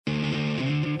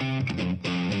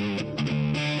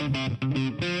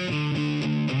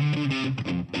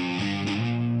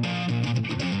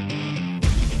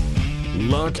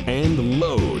lock, and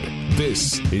load.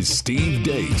 This is Steve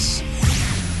Deace.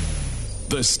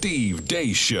 The Steve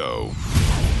Deace Show.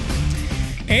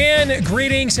 And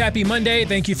greetings. Happy Monday.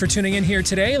 Thank you for tuning in here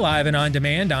today, live and on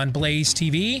demand on Blaze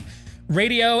TV,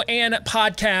 radio, and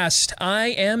podcast. I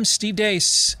am Steve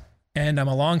Deace, and I'm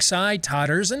alongside Todd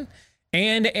Erzin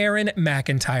and Aaron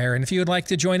McIntyre. And if you would like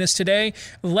to join us today,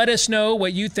 let us know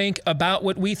what you think about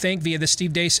what we think via the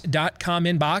stevedeace.com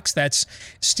inbox. That's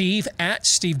steve at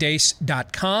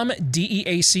stevedeace.com.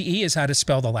 DEACE is how to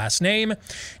spell the last name.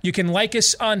 You can like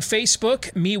us on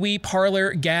Facebook, MeWe,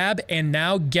 Parler, Gab, and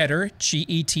now Getter,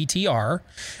 Gettr.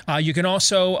 You can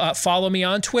also follow me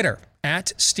on Twitter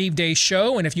at Steve Deace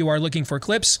Show. And if you are looking for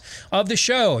clips of the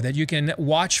show that you can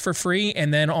watch for free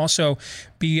and then also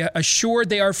be assured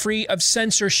they are free of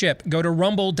censorship, go to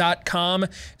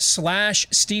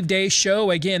rumble.com/Steve Deace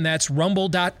Show. Again, that's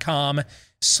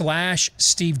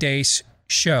rumble.com/Steve Deace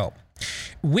Show.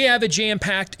 We have a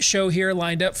jam-packed show here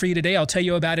lined up for you today. I'll tell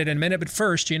you about it in a minute. But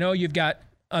first, you've got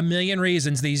a million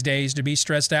reasons these days to be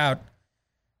stressed out.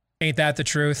 Ain't that the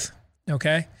truth?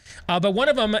 Okay. But one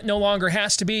of them no longer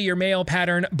has to be your male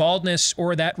pattern baldness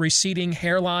or that receding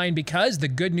hairline, because the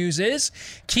good news is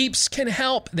Keeps can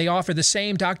help. They offer the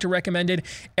same doctor-recommended,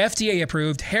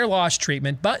 FDA-approved hair loss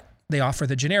treatment, but they offer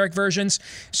the generic versions,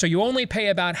 so you only pay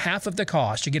about half of the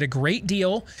cost. You get a great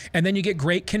deal, and then you get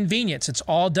great convenience. It's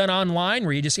all done online,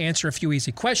 where you just answer a few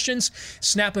easy questions,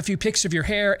 snap a few pics of your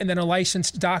hair, and then a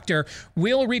licensed doctor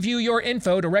will review your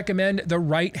info to recommend the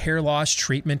right hair loss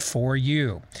treatment for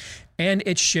you. And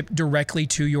it's shipped directly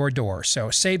to your door.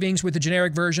 So savings with the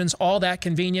generic versions, all that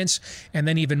convenience, and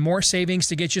then even more savings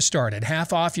to get you started.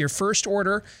 Half off your first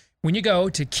order when you go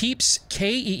to Keeps,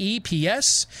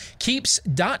 Keeps,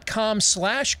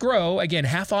 Keeps.com/grow. Again,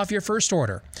 half off your first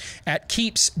order at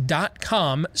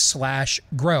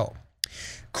Keeps.com/grow.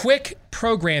 Quick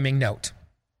programming note.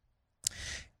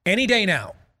 Any day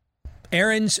now,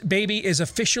 Aaron's baby is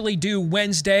officially due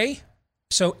Wednesday.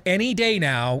 So any day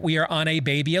now, we are on a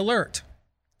baby alert.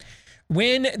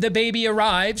 When the baby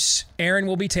arrives, Aaron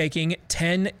will be taking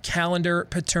 10 calendar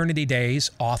paternity days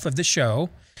off of the show.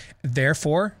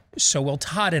 Therefore, so will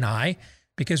Todd and I,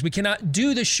 because we cannot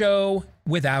do the show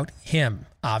without him,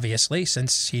 obviously,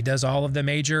 since he does all of the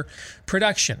major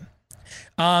production.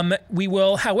 We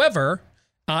will, however,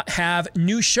 have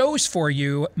new shows for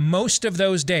you most of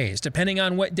those days, depending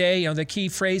on what day. The key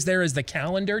phrase there is the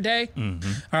calendar day.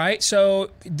 Mm-hmm. All right.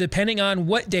 So depending on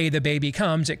what day the baby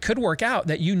comes, it could work out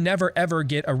that you never, ever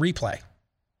get a replay,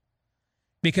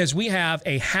 because we have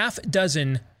a half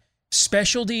dozen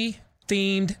specialty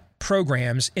themed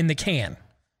programs in the can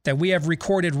that we have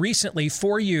recorded recently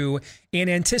for you in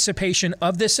anticipation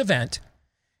of this event,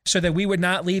 so that we would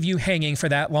not leave you hanging for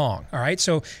that long. All right.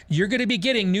 So you're going to be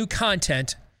getting new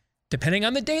content depending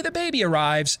on the day the baby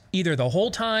arrives, either the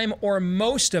whole time or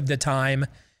most of the time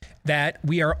that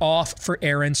we are off for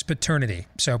Aaron's paternity.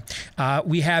 So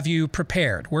we have you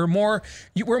prepared. We're more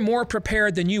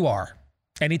prepared than you are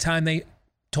anytime they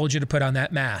told you to put on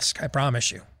that mask. I promise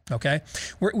you. Okay.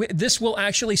 This will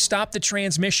actually stop the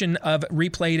transmission of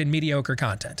replayed and mediocre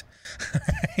content.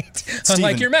 Right?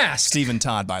 Unlike your mask. Steve and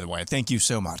Todd, by the way, thank you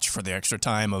so much for the extra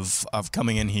time of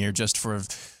coming in here just for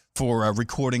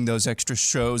recording those extra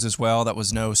shows as well. That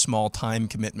was no small time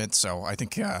commitment. So I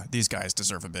think these guys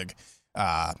deserve a big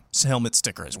helmet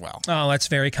sticker as well. Oh, that's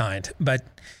very kind. But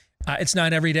it's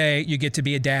not every day you get to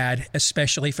be a dad,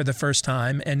 especially for the first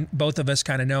time. And both of us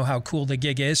kind of know how cool the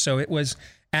gig is. So it was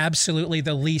absolutely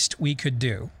the least we could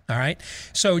do. All right.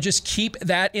 So just keep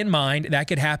that in mind. That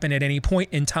could happen at any point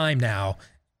in time now,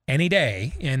 any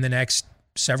day in the next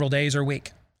several days or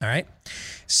week. All right.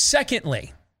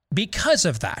 Secondly, because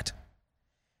of that,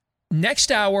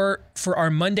 next hour for our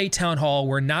Monday town hall,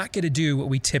 we're not going to do what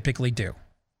we typically do.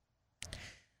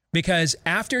 Because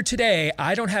after today,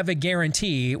 I don't have a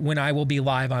guarantee when I will be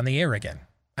live on the air again.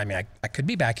 I mean, I could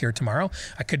be back here tomorrow.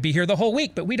 I could be here the whole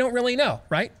week, but we don't really know,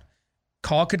 right?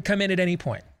 Call could come in at any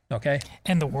point, okay?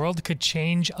 And the world could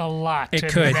change a lot in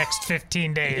the next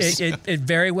 15 days. It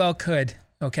very well could,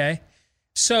 okay?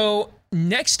 So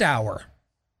next hour,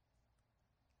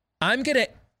 I'm going to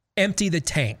empty the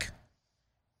tank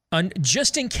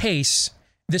just in case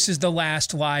this is the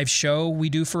last live show we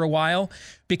do for a while,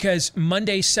 because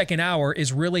Monday's second hour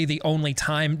is really the only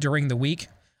time during the week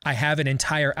I have an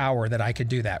entire hour that I could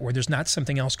do that, where there's not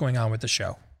something else going on with the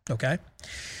show, okay?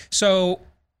 So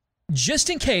just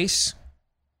in case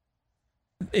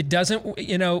it doesn't,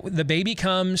 the baby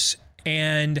comes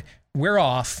and we're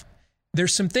off,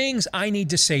 there's some things I need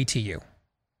to say to you.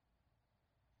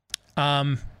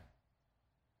 And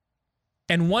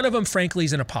one of them, frankly,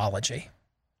 is an apology.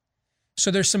 So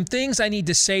there's some things I need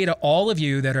to say to all of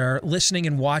you that are listening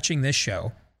and watching this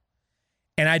show.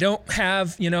 And I don't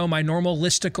have, my normal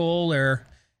listicle or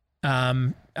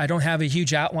I don't have a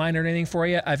huge outline or anything for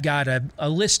you. I've got a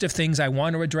list of things I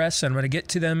want to address, and I'm going to get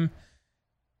to them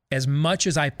as much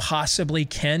as I possibly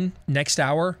can next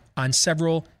hour on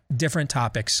several different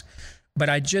topics. But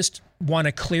I just want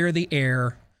to clear the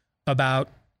air about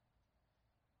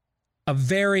on a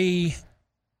very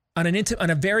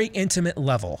intimate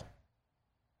level,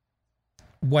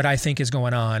 what I think is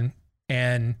going on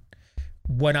and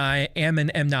what I am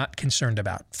and am not concerned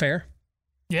about. Fair?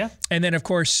 Yeah. And then, of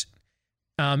course,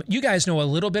 you guys know a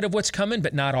little bit of what's coming,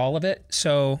 but not all of it.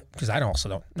 So, because I also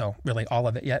don't know really all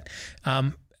of it yet.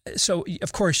 So,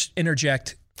 of course,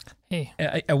 interject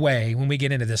away when we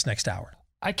get into this next hour.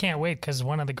 I can't wait, because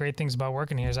one of the great things about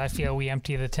working here is I feel we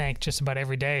empty the tank just about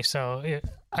every day. So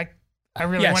I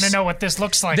really want to know what this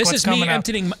looks like. This is me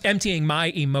emptying my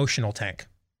emotional tank.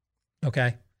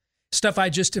 Okay. Stuff I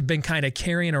just have been kind of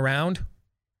carrying around.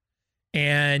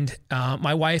 And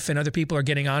my wife and other people are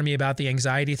getting on me about the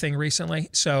anxiety thing recently.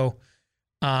 So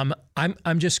I'm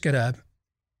just gonna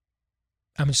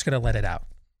let it out.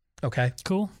 Okay.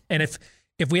 Cool. And if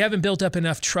we haven't built up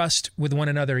enough trust with one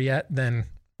another yet, then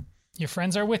your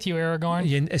friends are with you,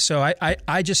 Aragorn. So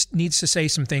I just needs to say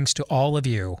some things to all of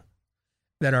you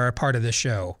that are a part of this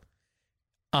show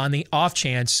on the off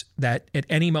chance that at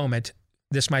any moment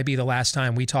this might be the last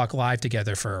time we talk live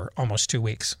together for almost 2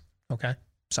 weeks. Okay.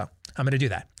 So I'm going to do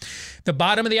that. The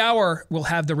bottom of the hour, we'll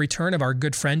have the return of our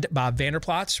good friend, Bob Vander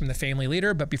Plaats from The Family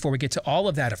Leader. But before we get to all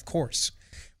of that, of course,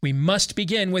 we must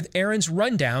begin with Aaron's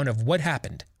rundown of what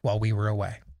happened while we were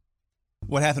away.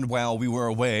 What happened while we were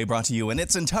away, brought to you in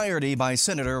its entirety by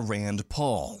Senator Rand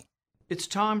Paul. It's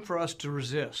time for us to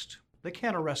resist. They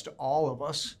can't arrest all of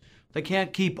us. They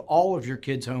can't keep all of your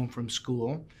kids home from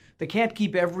school. They can't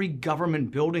keep every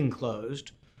government building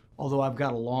closed. Although I've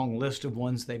got a long list of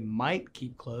ones they might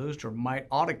keep closed or might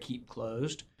ought to keep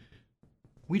closed.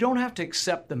 We don't have to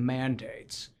accept the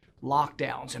mandates,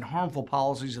 lockdowns, and harmful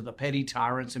policies of the petty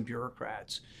tyrants and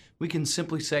bureaucrats. We can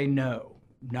simply say no,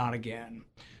 not again.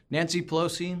 Nancy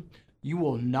Pelosi, you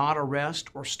will not arrest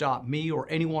or stop me or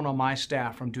anyone on my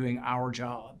staff from doing our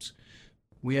jobs.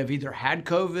 We have either had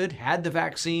COVID, had the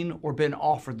vaccine, or been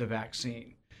offered the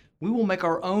vaccine. We will make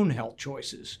our own health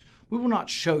choices. We will not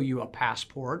show you a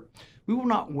passport. We will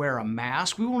not wear a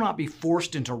mask. We will not be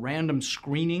forced into random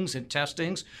screenings and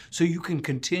testings so you can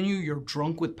continue your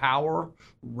drunk with power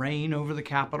reign over the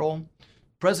Capitol.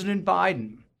 President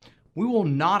Biden, we will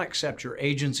not accept your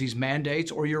agency's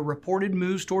mandates or your reported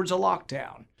moves towards a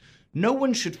lockdown. No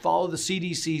one should follow the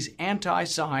CDC's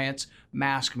anti-science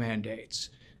mask mandates.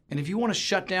 And if you want to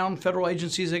shut down federal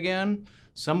agencies again,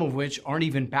 some of which aren't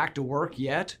even back to work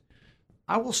yet,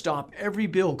 I will stop every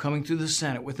bill coming through the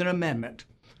Senate with an amendment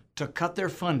to cut their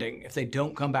funding if they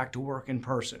don't come back to work in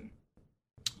person.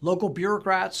 Local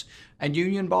bureaucrats and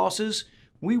union bosses,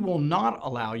 we will not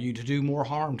allow you to do more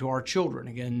harm to our children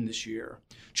again this year.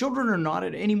 Children are not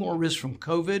at any more risk from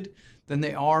COVID than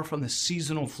they are from the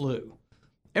seasonal flu.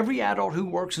 Every adult who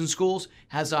works in schools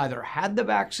has either had the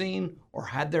vaccine or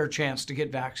had their chance to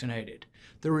get vaccinated.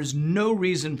 There is no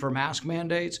reason for mask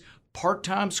mandates,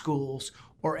 part-time schools,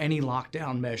 or any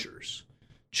lockdown measures.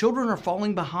 Children are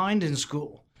falling behind in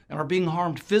school and are being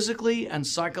harmed physically and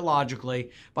psychologically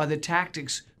by the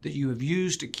tactics that you have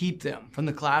used to keep them from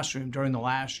the classroom during the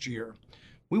last year.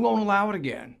 We won't allow it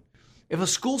again. If a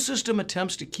school system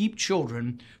attempts to keep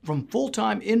children from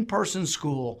full-time in-person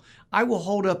school, I will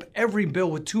hold up every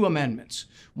bill with 2 amendments,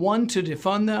 one to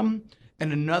defund them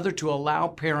and another to allow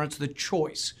parents the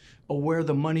choice of where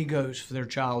the money goes for their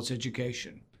child's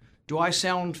education. Do I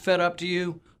sound fed up to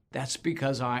you? That's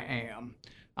because I am.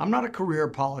 I'm not a career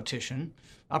politician.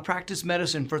 I practiced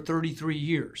medicine for 33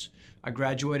 years. I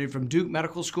graduated from Duke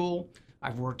Medical School.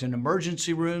 I've worked in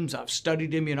emergency rooms. I've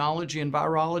studied immunology and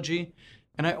virology.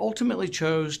 And I ultimately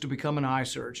chose to become an eye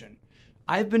surgeon.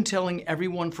 I've been telling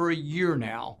everyone for a year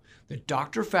now that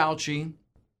Dr. Fauci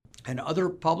and other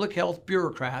public health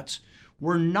bureaucrats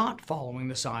were not following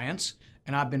the science,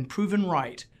 and I've been proven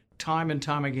right time and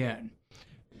time again.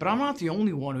 But I'm not the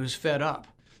only one who's fed up.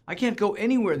 I can't go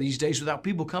anywhere these days without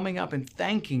people coming up and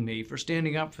thanking me for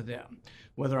standing up for them,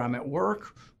 whether I'm at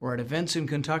work or at events in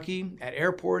Kentucky, at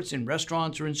airports, in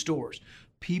restaurants, or in stores.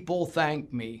 People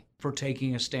thank me for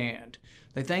taking a stand.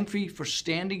 They thank me for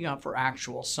standing up for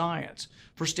actual science,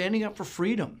 for standing up for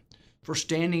freedom, for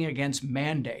standing against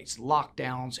mandates,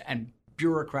 lockdowns, and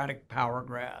bureaucratic power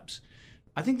grabs.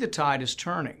 I think the tide is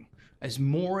turning as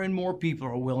more and more people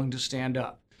are willing to stand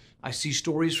up. I see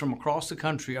stories from across the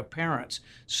country of parents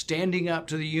standing up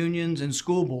to the unions and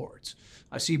school boards.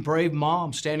 I see brave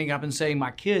moms standing up and saying,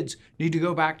 my kids need to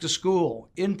go back to school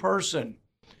in person.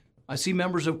 I see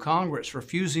members of Congress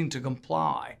refusing to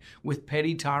comply with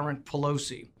petty tyrant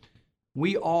Pelosi.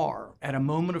 We are at a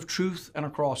moment of truth and a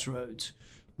crossroads.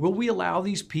 Will we allow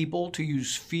these people to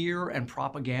use fear and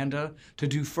propaganda to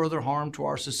do further harm to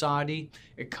our society,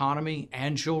 economy,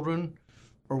 and children?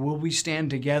 Or will we stand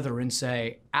together and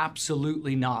say,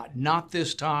 absolutely not, not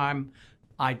this time,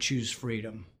 I choose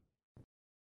freedom?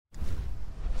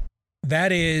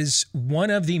 That is one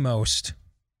of the most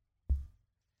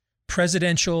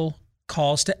presidential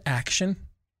calls to action,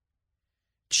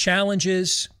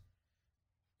 challenges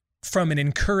from an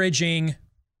encouraging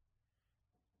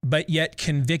but yet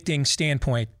convicting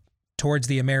standpoint towards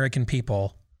the American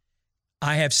people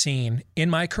I have seen in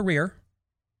my career.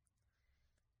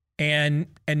 And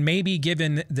maybe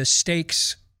given the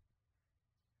stakes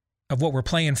of what we're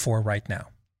playing for right now.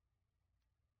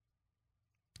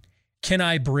 Can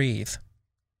I breathe?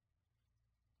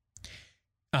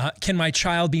 Can my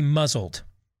child be muzzled?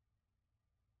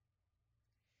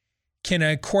 Can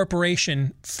a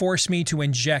corporation force me to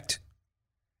inject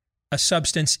a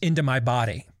substance into my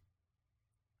body?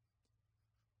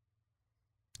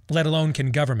 Let alone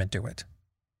can government do it?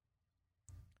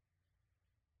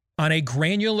 On a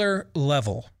granular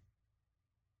level,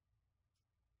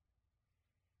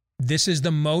 this is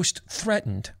the most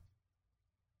threatened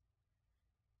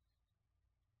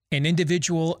and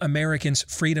individual Americans'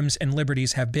 freedoms and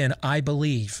liberties have been, I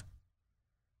believe,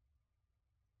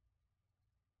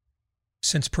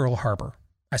 since Pearl Harbor.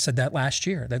 I said that last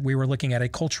year, that we were looking at a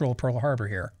cultural Pearl Harbor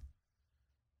here.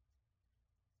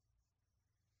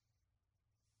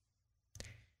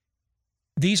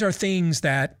 These are things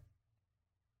that,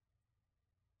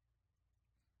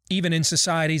 even in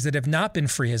societies that have not been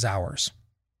free as ours,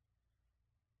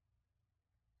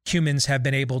 humans have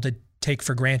been able to take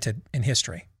for granted in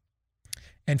history.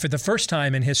 And for the first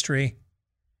time in history,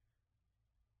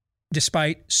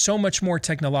 despite so much more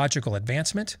technological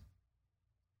advancement,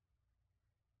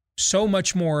 so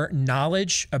much more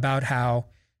knowledge about how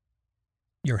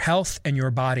your health and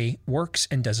your body works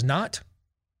and does not,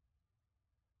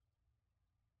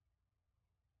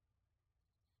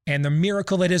 and the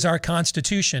miracle that is our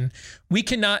Constitution, we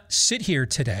cannot sit here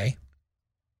today.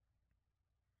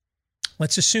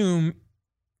 Let's assume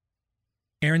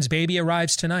Aaron's baby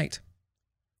arrives tonight.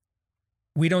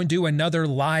 We don't do another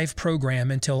live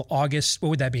program until August, what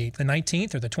would that be, the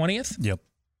 19th or the 20th? Yep.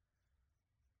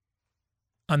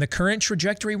 On the current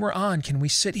trajectory we're on, can we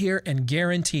sit here and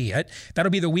guarantee it?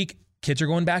 That'll be the week kids are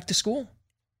going back to school.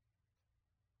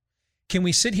 Can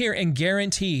we sit here and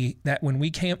guarantee that when we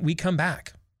come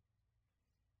back,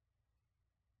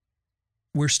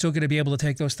 we're still going to be able to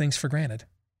take those things for granted?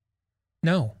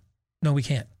 No, we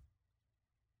can't.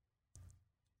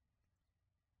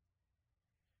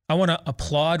 I want to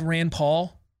applaud Rand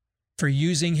Paul for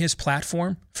using his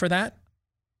platform for that.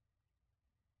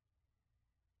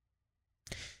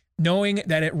 Knowing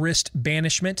that it risked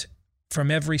banishment from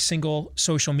every single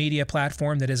social media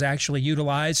platform that is actually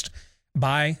utilized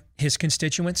by his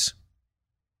constituents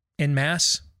en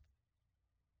masse.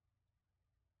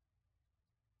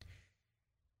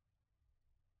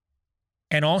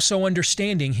 And also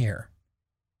understanding here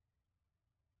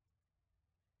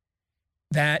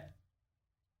that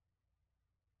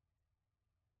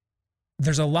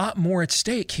there's a lot more at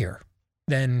stake here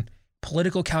than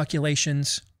political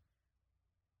calculations,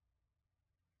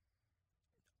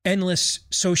 endless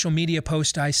social media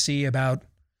posts I see about,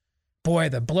 boy,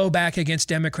 the blowback against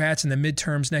Democrats in the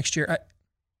midterms next year.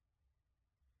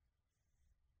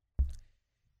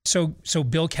 So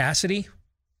Bill Cassidy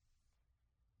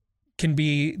can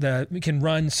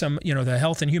run some, the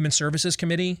Health and Human Services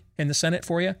Committee in the Senate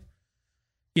for you.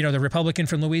 The Republican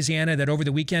from Louisiana that over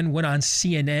the weekend went on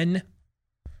CNN,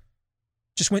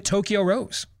 just went Tokyo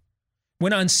Rose,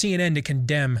 went on CNN to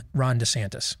condemn Ron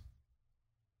DeSantis.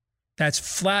 That's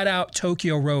flat out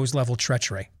Tokyo Rose level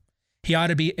treachery. He ought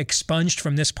to be expunged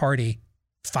from this party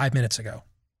 5 minutes ago.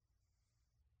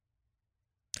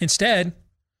 Instead,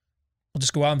 we'll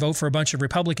just go out and vote for a bunch of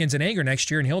Republicans in anger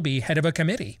next year, and he'll be head of a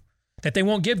committee that they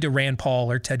won't give to Rand Paul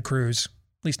or Ted Cruz,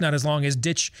 at least not as long as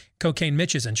Ditch Cocaine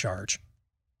Mitch is in charge.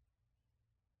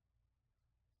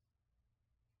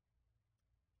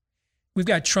 We've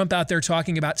got Trump out there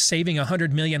talking about saving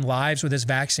 100 million lives with his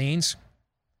vaccines.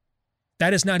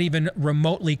 That is not even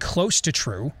remotely close to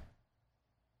true.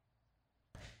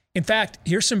 In fact,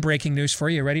 here's some breaking news for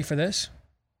you. Ready for this?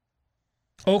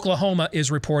 Oklahoma is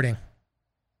reporting.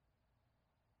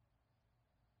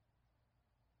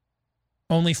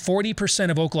 Only 40%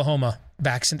 of Oklahoma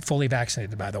fully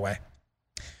vaccinated, by the way.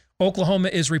 Oklahoma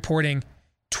is reporting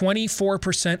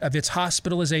 24% of its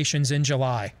hospitalizations in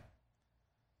July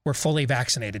were fully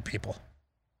vaccinated people.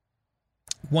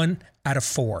 1 out of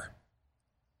 4.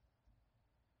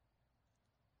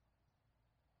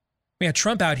 We had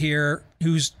Trump out here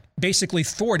who's basically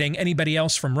thwarting anybody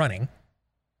else from running.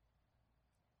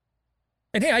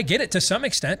 And hey, I get it to some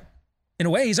extent. In a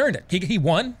way, he's earned it. He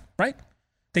won, right?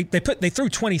 They threw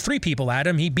 23 people at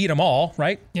him. He beat them all,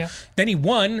 right? Yeah. Then he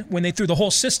won when they threw the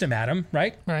whole system at him,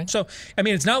 right? Right. So, I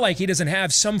mean, it's not like he doesn't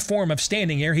have some form of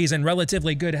standing here. He's in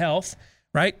relatively good health,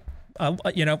 right?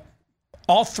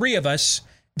 All three of us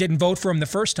didn't vote for him the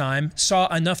first time, saw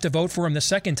enough to vote for him the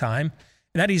second time.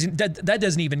 And that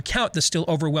doesn't even count the still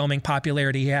overwhelming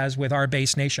popularity he has with our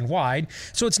base nationwide.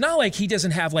 So it's not like he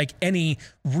doesn't have like any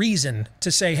reason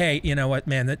to say, hey, you know what,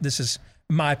 man, this is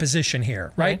my position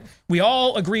here, right? We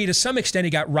all agree to some extent he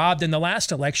got robbed in the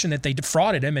last election, that they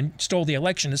defrauded him and stole the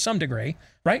election to some degree,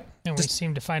 right? And we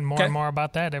seem to find more and more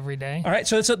about that every day. All right,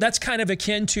 so that's kind of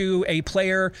akin to a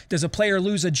player. Does a player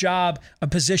lose a job, a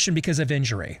position because of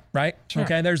injury, right? Sure.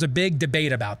 Okay, there's a big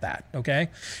debate about that, okay?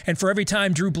 And for every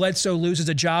time Drew Bledsoe loses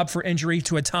a job for injury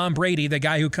to a Tom Brady, the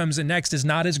guy who comes in next is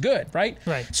not as good, right?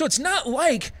 Right. So it's not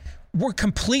like we're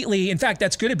completely, in fact,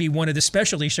 that's going to be one of the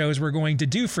specialty shows we're going to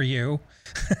do for you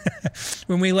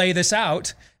when we lay this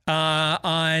out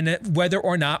on whether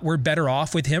or not we're better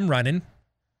off with him running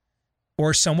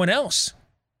or someone else.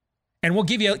 And we'll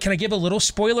give you, can I give a little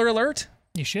spoiler alert?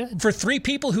 You should. For 3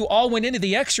 people who all went into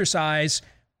the exercise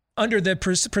under the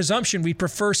presumption we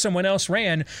prefer someone else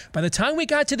ran, by the time we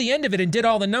got to the end of it and did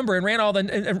all the number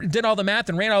and did all the math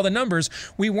and ran all the numbers,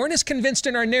 we weren't as convinced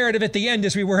in our narrative at the end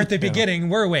as we were at the beginning,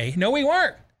 were we? No, we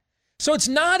weren't. So it's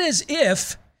not as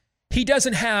if he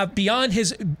doesn't have, beyond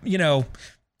his,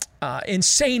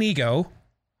 insane ego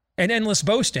and endless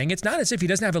boasting, it's not as if he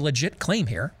doesn't have a legit claim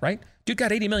here, right? Dude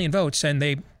got 80 million votes and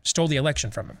they stole the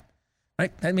election from him,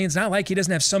 right? That means it's not like he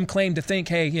doesn't have some claim to think,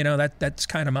 hey, that's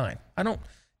kind of mine. I'm not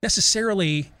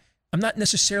necessarily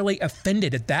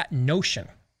offended at that notion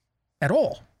at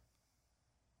all.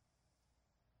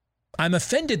 I'm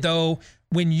offended, though,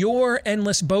 when your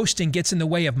endless boasting gets in the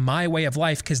way of my way of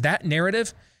life, because that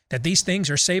narrative that these things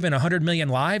are saving 100 million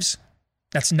lives,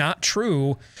 that's not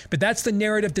true, but that's the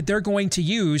narrative that they're going to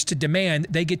use to demand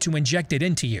they get to inject it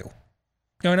into you.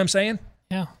 You know what I'm saying?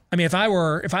 Yeah. I mean, if I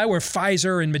were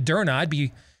Pfizer and Moderna, I'd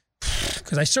be,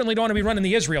 because I certainly don't want to be running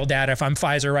the Israel data if I'm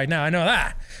Pfizer right now. I know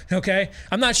that, okay?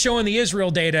 I'm not showing the Israel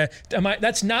data.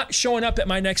 That's not showing up at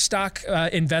my next stock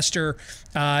investor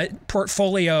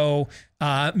portfolio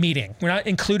meeting. We're not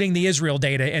including the Israel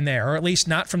data in there, or at least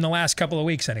not from the last couple of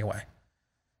weeks anyway.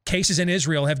 Cases in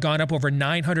Israel have gone up over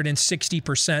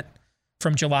 960%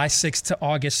 from July 6th to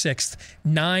August 6th.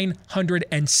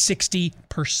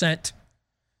 960%.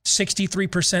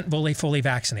 63% fully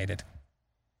vaccinated.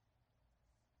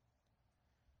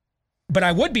 But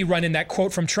I would be running that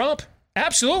quote from Trump.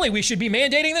 Absolutely, we should be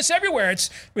mandating this everywhere.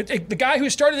 It's the guy who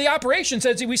started the operation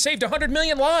says we saved 100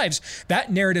 million lives.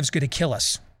 That narrative's going to kill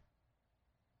us.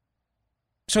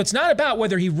 So it's not about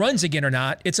whether he runs again or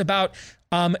not. It's about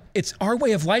it's our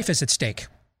way of life is at stake.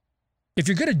 If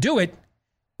you're going to do it,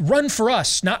 run for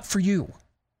us, not for you.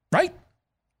 Right?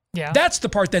 Yeah. That's the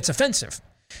part that's offensive.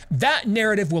 That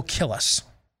narrative will kill us.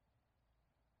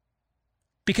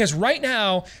 Because right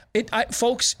now,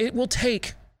 folks, it will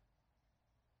take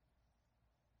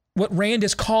what Rand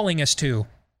is calling us to,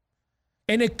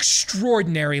 an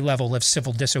extraordinary level of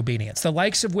civil disobedience, the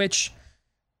likes of which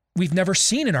we've never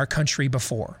seen in our country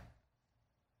before.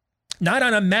 Not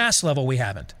on a mass level, we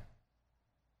haven't.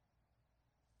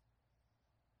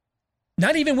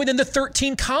 Not even within the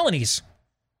 13 colonies.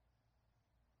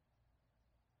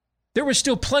 There was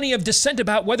still plenty of dissent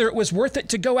about whether it was worth it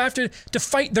to go after, to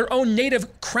fight their own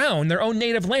native crown, their own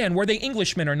native land. Were they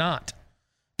Englishmen or not?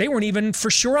 They weren't even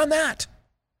for sure on that.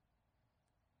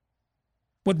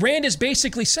 What Rand is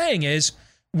basically saying is,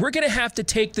 we're going to have to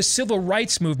take the civil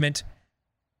rights movement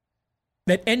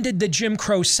that ended the Jim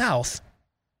Crow South,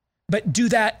 but do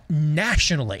that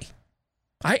nationally.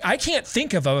 I can't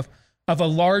think of a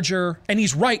larger, and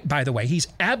he's right, by the way. He's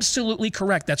absolutely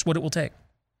correct. That's what it will take.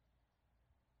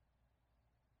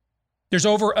 There's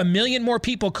over 1 million more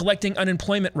people collecting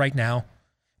unemployment right now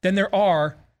than there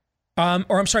are,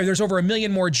 there's over 1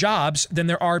 million more jobs than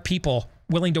there are people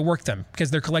willing to work them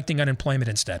because they're collecting unemployment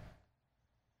instead.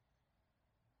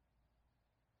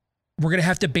 We're going to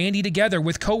have to bandy together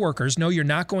with coworkers. No, you're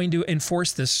not going to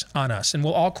enforce this on us, and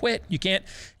we'll all quit. You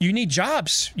need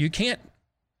jobs. You got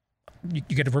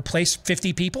to replace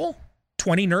 50 people,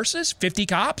 20 nurses, 50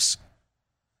 cops.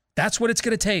 That's what it's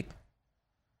going to take.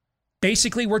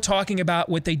 Basically, we're talking about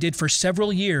what they did for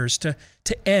several years to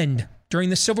end during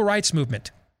the Civil Rights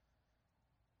Movement.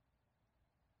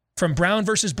 From Brown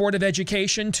versus Board of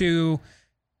Education to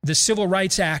the Civil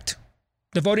Rights Act,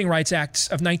 the Voting Rights Acts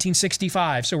of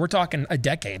 1965. So we're talking a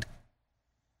decade.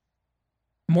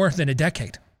 More than a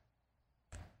decade.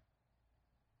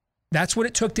 That's what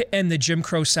it took to end the Jim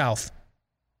Crow South.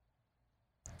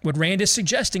 What Rand is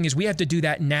suggesting is we have to do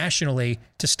that nationally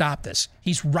to stop this.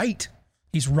 He's right.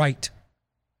 He's right.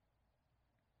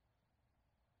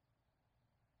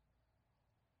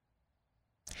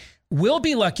 We'll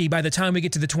be lucky by the time we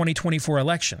get to the 2024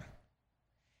 election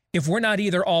if we're not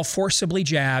either all forcibly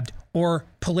jabbed or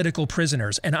political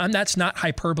prisoners. And that's not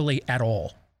hyperbole at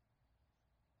all.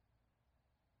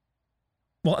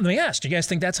 Well, let me ask, do you guys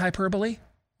think that's hyperbole?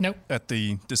 Nope. At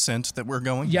the descent that we're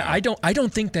going? Yeah, no. I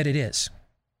don't think that it is.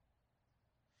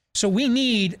 So we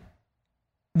need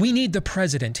the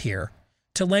president here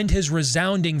to lend his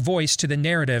resounding voice to the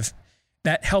narrative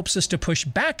that helps us to push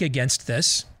back against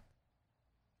this,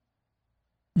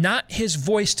 not his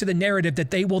voice to the narrative that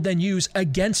they will then use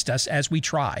against us as we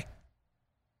try.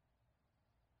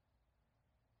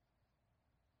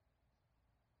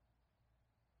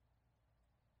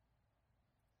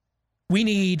 We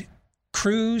need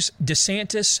Cruz,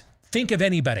 DeSantis, think of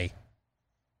anybody.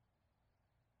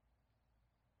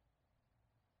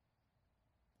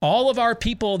 All of our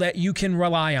people that you can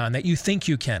rely on, that you think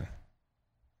you can.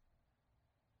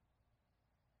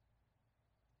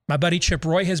 My buddy Chip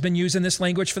Roy has been using this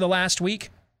language for the last week.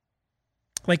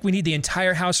 Like, we need the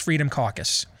entire House Freedom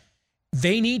Caucus.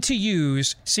 They need to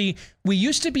use, see, we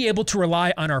used to be able to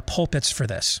rely on our pulpits for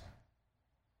this.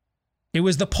 It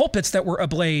was the pulpits that were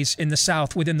ablaze in the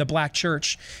South within the black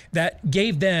church that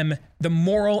gave them the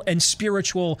moral and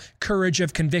spiritual courage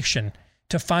of conviction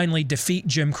to finally defeat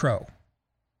Jim Crow.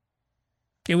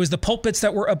 It was the pulpits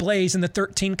that were ablaze in the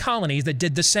 13 colonies that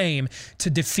did the same to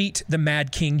defeat the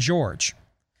Mad King George.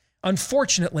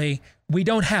 Unfortunately, we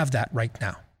don't have that right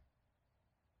now.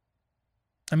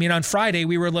 I mean, on Friday,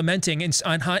 we were lamenting in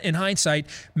hindsight,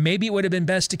 maybe it would have been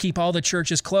best to keep all the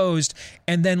churches closed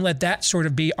and then let that sort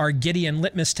of be our Gideon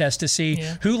litmus test to see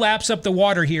who laps up the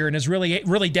water here and is really,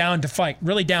 really down to fight,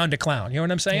 really down to clown. You know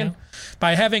what I'm saying?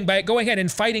 Yeah. By going ahead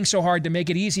and fighting so hard to make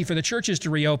it easy for the churches to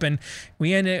reopen,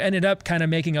 we ended up kind of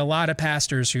making a lot of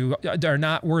pastors who are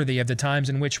not worthy of the times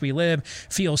in which we live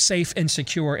feel safe and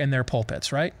secure in their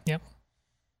pulpits, right? Yep.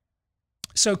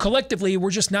 So collectively, we're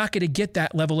just not going to get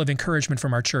that level of encouragement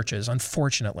from our churches,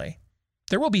 unfortunately.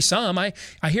 There will be some. I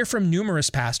hear from numerous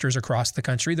pastors across the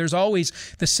country. There's always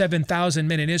the 7,000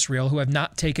 men in Israel who have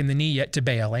not taken the knee yet to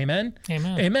Baal. Amen?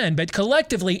 Amen. Amen. But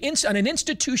collectively, on an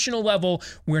institutional level,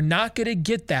 we're not going to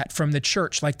get that from the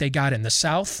church like they got in the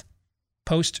South,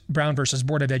 post Brown versus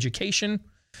Board of Education,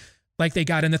 like they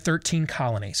got in the 13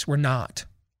 colonies. We're not,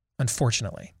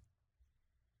 unfortunately.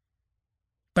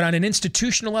 But on an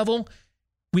institutional level,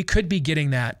 we could be getting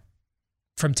that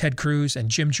from Ted Cruz and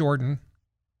Jim Jordan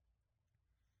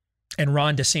and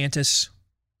Ron DeSantis,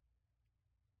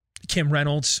 Kim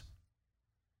Reynolds.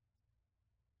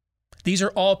 These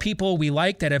are all people we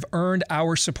like that have earned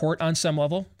our support on some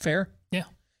level. Fair? Yeah.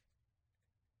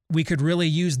 We could really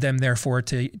use them, therefore,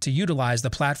 to utilize the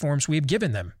platforms we've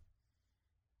given them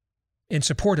in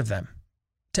support of them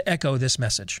to echo this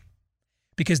message.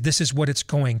 Because this is what it's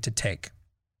going to take.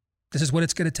 This is what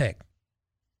it's going to take.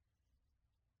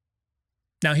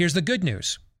 Now, here's the good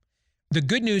news. The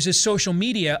good news is social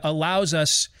media allows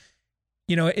us,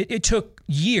 it took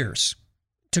years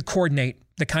to coordinate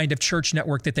the kind of church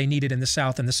network that they needed in the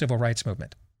South in the civil rights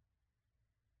movement.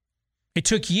 It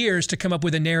took years to come up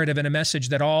with a narrative and a message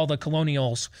that all the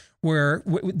colonials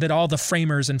that all the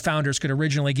framers and founders could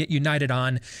originally get united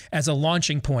on as a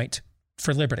launching point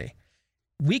for liberty.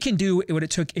 We can do what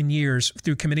it took in years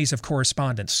through committees of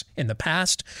correspondence in the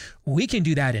past. We can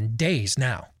do that in days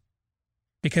now,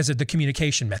 because of the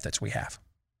communication methods we have.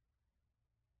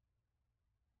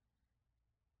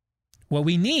 What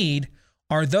we need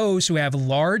are those who have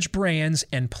large brands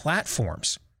and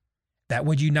platforms that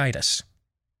would unite us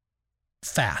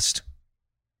fast.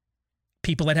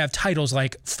 People that have titles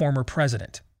like former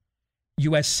president,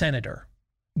 U.S. senator,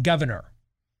 governor,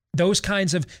 those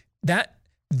kinds of,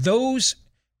 those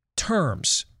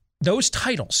terms, those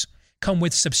titles come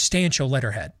with substantial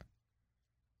letterhead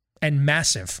and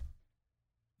massive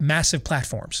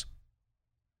platforms.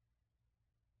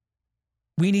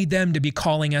 We need them to be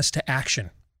calling us to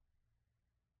action.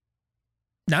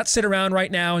 Not sit around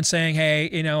right now and saying, hey,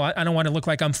 I don't want to look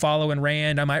like I'm following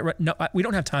Rand. No, we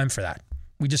don't have time for that.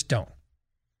 We just don't.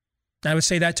 I would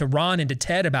say that to Ron and to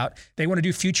Ted about they want to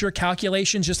do future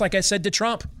calculations, just like I said to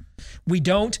Trump. We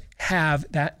don't have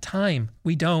that time.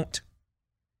 We don't.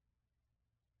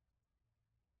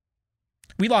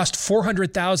 We lost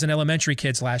 400,000 elementary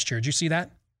kids last year. Did you see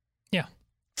that? Yeah.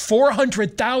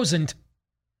 400,000.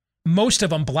 Most of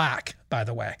them black, by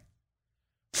the way.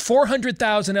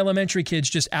 400,000 elementary kids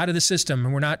just out of the system,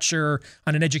 and we're not sure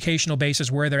on an educational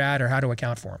basis where they're at or how to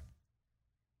account for them.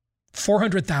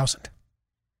 400,000.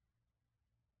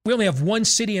 We only have one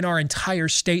city in our entire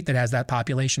state that has that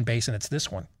population base, and it's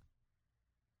this one.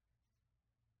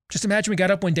 Just imagine we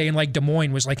got up one day and like Des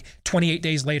Moines was like 28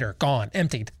 days later, gone,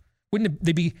 emptied. Wouldn't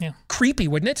it be creepy,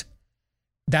 wouldn't it?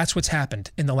 That's what's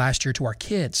happened in the last year to our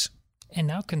kids. And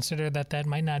now consider that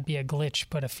might not be a glitch,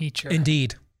 but a feature.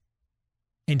 Indeed.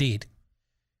 Indeed.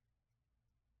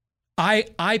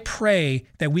 I pray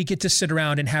that we get to sit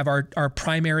around and have our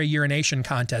primary urination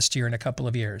contest here in a couple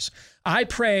of years. I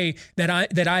pray that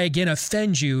I again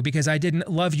offend you because I didn't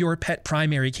love your pet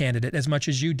primary candidate as much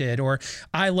as you did, or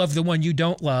I love the one you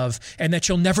don't love, and that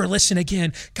you'll never listen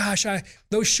again. Gosh,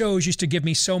 those shows used to give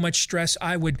me so much stress.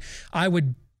 I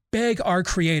would beg our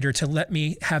Creator to let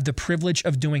me have the privilege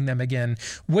of doing them again.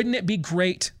 Wouldn't it be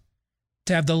great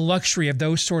to have the luxury of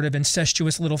those sort of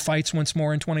incestuous little fights once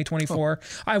more in 2024?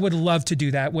 I would love to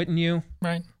do that, wouldn't you?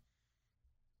 Right.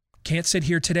 Can't sit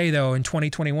here today, though, in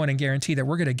 2021 and guarantee that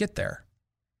we're going to get there.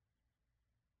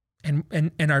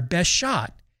 And our best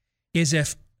shot is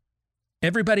if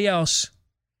everybody else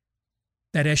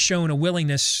that has shown a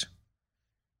willingness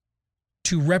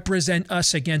to represent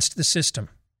us against the system,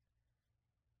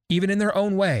 even in their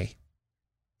own way,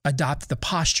 adopt the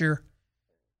posture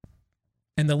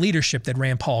and the leadership that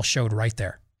Rand Paul showed right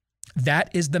there. That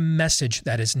is the message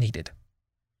that is needed.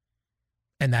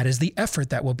 And that is the effort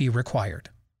that will be required.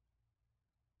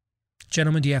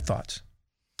 Gentlemen, do you have thoughts?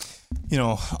 You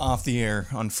know, off the air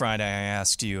on Friday, I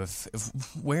asked you if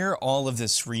where all of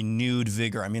this renewed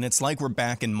vigor. I mean, it's like we're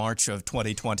back in March of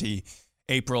 2020,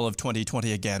 April of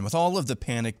 2020 again, with all of the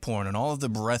panic porn and all of the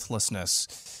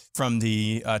breathlessness from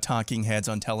the talking heads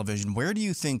on television. Where do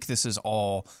you think this is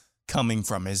all coming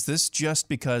from? Is this just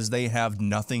because they have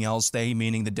nothing else? They,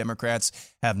 meaning the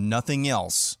Democrats, have nothing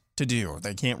else to do.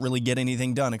 They can't really get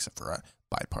anything done except for a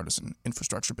bipartisan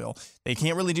infrastructure bill. They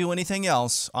can't really do anything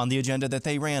else on the agenda that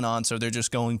they ran on, so they're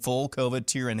just going full COVID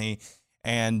tyranny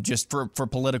and just for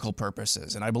political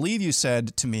purposes. And I believe you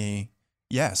said to me,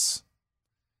 yes.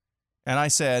 And I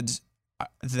said,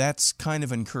 that's kind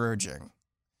of encouraging.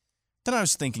 Then I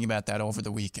was thinking about that over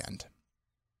the weekend.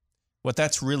 What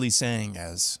that's really saying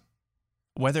is,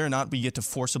 whether or not we get to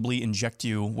forcibly inject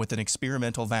you with an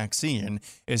experimental vaccine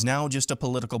is now just a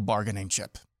political bargaining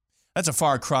chip. That's a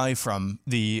far cry from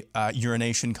the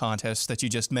urination contest that you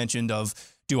just mentioned of,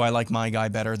 do I like my guy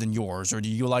better than yours, or do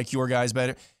you like your guys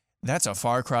better? That's a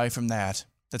far cry from that.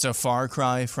 That's a far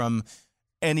cry from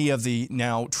any of the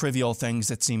now trivial things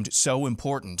that seemed so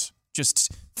important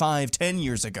just 5-10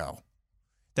 years ago.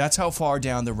 That's how far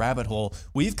down the rabbit hole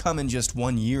we've come in just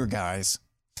 1 year, guys.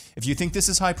 If you think this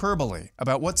is hyperbole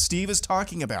about what Steve is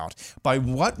talking about, by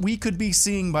what we could be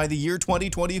seeing by the year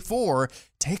 2024,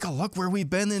 take a look where we've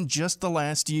been in just the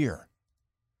last year.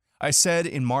 I said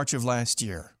in March of last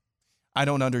year, I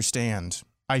don't understand.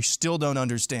 I still don't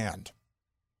understand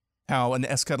how an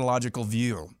eschatological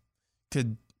view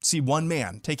could see one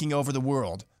man taking over the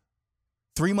world.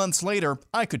 3 months later,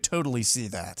 I could totally see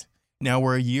that. Now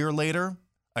we're a year later,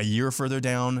 a year further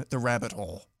down the rabbit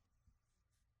hole.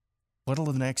 What'll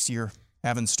the next year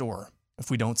have in store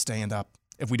if we don't stand up?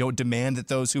 If we don't demand that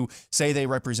those who say they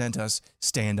represent us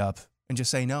stand up and just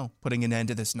say no, putting an end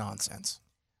to this nonsense?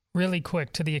 Really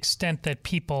quick, to the extent that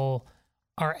people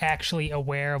are actually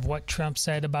aware of what Trump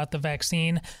said about the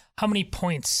vaccine, how many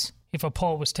points, if a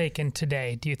poll was taken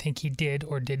today, do you think he did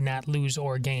or did not lose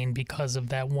or gain because of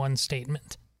that one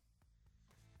statement?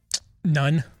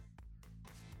 None.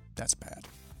 That's bad.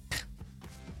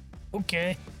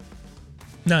 Okay.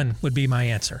 None would be my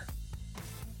answer.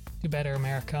 Do better,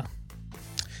 America.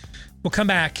 We'll come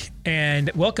back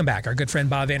and welcome back our good friend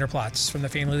Bob Vander Plaats from the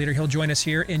Family Leader. He'll join us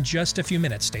here in just a few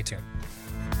minutes. Stay tuned.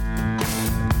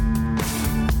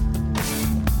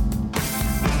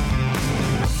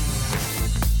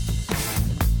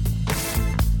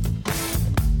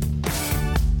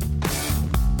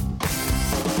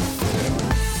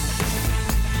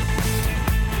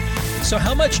 So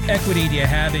how much equity do you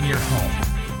have in your home?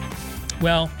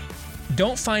 Well,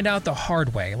 don't find out the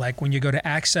hard way, like when you go to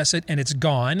access it and it's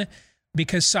gone,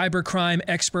 because cybercrime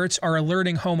experts are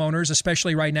alerting homeowners,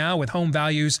 especially right now with home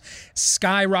values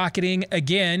skyrocketing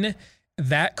again,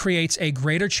 that creates a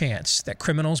greater chance that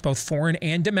criminals, both foreign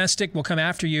and domestic, will come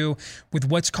after you with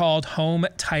what's called home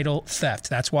title theft.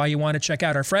 That's why you want to check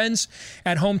out our friends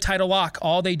at Home Title Lock.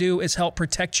 All they do is help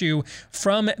protect you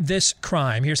from this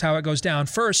crime. Here's how it goes down.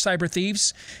 First, cyber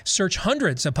thieves search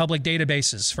hundreds of public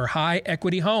databases for high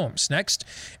equity homes. Next,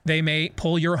 they may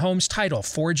pull your home's title,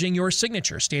 forging your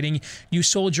signature, stating you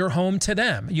sold your home to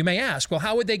them. You may ask, well,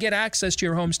 how would they get access to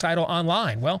your home's title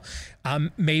online? Well,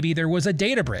 maybe there was a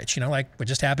data breach, like what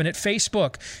just happened at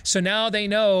Facebook. So now they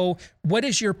know, what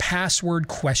is your password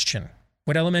question?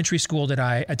 What elementary school did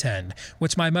I attend?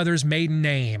 What's my mother's maiden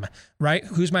name, right?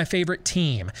 Who's my favorite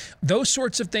team? Those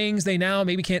sorts of things, they now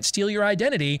maybe can't steal your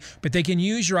identity, but they can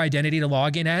use your identity to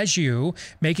log in as you,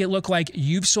 make it look like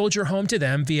you've sold your home to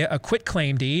them via a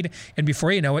quitclaim deed, and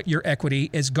before you know it, your equity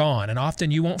is gone. And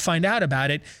often you won't find out about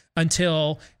it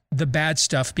until the bad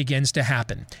stuff begins to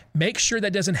happen. Make sure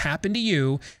that doesn't happen to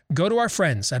you. Go to our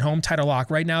friends at Home Title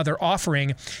Lock. Right now, they're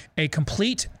offering a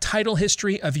complete title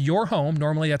history of your home.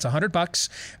 Normally, that's $100.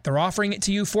 They're offering it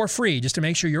to you for free just to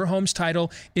make sure your home's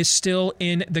title is still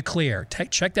in the clear.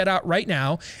 Check that out right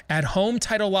now at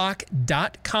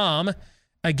HometitleLock.com.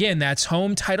 Again, that's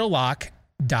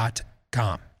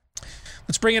HometitleLock.com.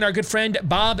 Let's bring in our good friend,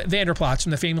 Bob Vander Plaats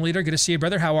from the Family Leader. Good to see you,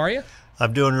 brother. How are you?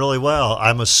 I'm doing really well.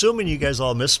 I'm assuming you guys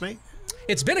all miss me.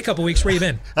 It's been a couple weeks. Where you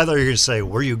been? I thought you were going to say,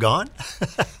 were you gone?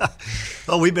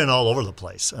 Well, we've been all over the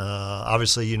place.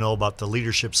 Obviously, you know about the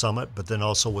Leadership Summit, but then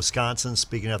also Wisconsin,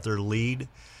 speaking at their lead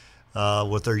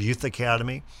with their youth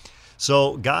academy.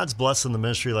 So God's blessing the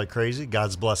ministry like crazy.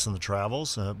 God's blessing the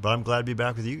travels. But I'm glad to be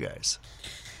back with you guys.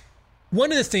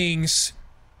 One of the things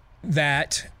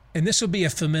that, and this will be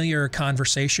a familiar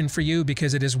conversation for you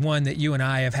because it is one that you and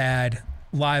I have had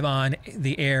live on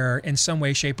the air in some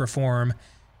way, shape, or form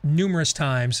numerous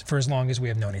times for as long as we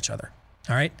have known each other.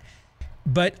 All right?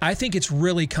 But I think it's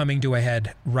really coming to a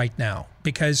head right now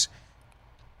because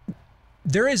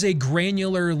there is a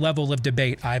granular level of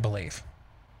debate, I believe.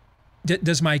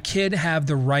 Does my kid have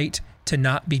the right to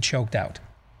not be choked out?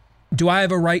 Do I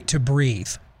have a right to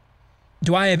breathe?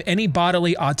 Do I have any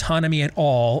bodily autonomy at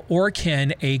all, or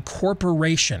can a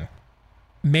corporation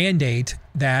mandate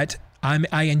that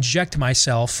I inject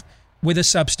myself with a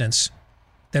substance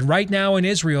that right now in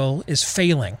Israel is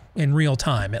failing in real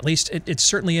time? At least it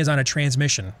certainly is on a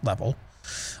transmission level.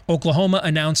 Oklahoma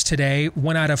announced today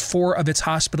 1 out of 4 of its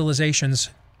hospitalizations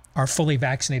are fully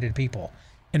vaccinated people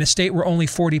in a state where only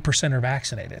 40% are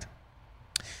vaccinated.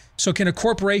 So can a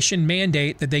corporation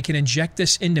mandate that they can inject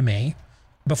this into me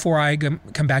before I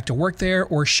come back to work there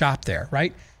or shop there,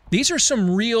 right? These are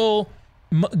some real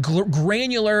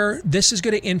granular, this is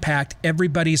going to impact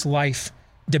everybody's life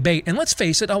debate. And let's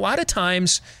face it, a lot of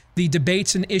times the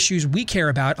debates and issues we care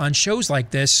about on shows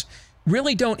like this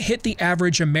really don't hit the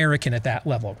average American at that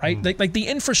level, right? Like the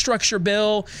infrastructure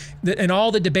bill and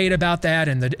all the debate about that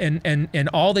and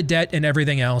all the debt and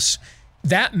everything else.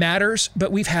 That matters,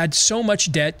 but we've had so much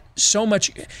debt, so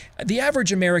much. The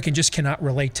average American just cannot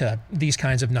relate to these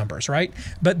kinds of numbers, right?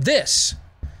 But this,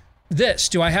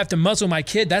 do I have to muzzle my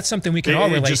kid? That's something we can all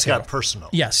relate to. It just got personal.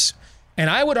 Yes.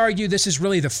 And I would argue this is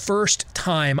really the first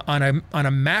time on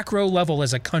a macro level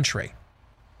as a country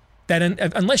that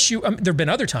unless you, there have been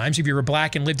other times, if you were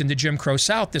black and lived in the Jim Crow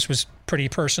South, this was pretty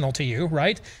personal to you,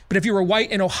 right? But if you were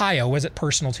white in Ohio, was it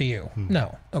personal to you?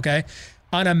 No. Okay.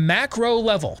 On a macro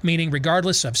level, meaning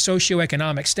regardless of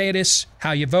socioeconomic status,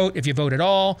 how you vote, if you vote at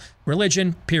all,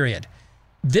 religion, period.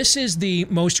 This is the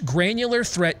most granular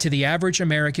threat to the average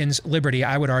American's liberty,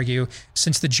 I would argue,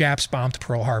 since the Japs bombed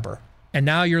Pearl Harbor. And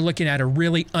now you're looking at a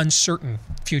really uncertain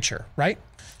future, right?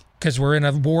 Because we're in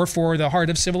a war for the heart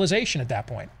of civilization at that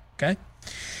point, okay?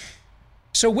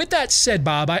 So with that said,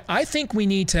 Bob, I think we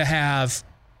need to have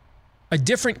a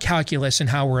different calculus in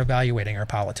how we're evaluating our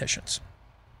politicians.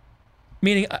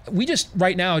 Meaning, we just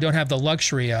right now don't have the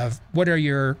luxury of what are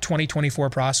your 2024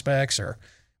 prospects or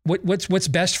what's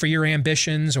best for your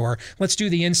ambitions, or let's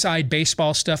do the inside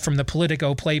baseball stuff from the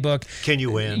Politico playbook. Can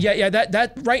you win? Yeah.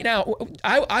 That right now,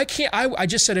 I can't. I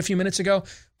just said a few minutes ago,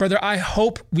 brother, I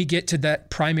hope we get to that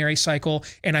primary cycle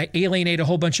and I alienate a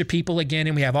whole bunch of people again,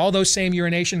 and we have all those same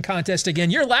urination contests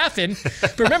again. You're laughing,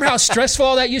 but remember how stressful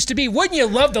all that used to be? Wouldn't you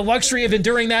love the luxury of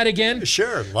enduring that again?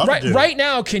 Sure, love to. Right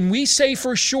now, can we say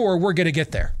for sure we're going to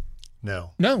get there?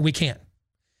 No, we can't.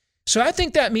 So I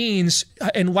think that means,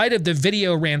 in light of the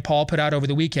video Rand Paul put out over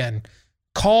the weekend,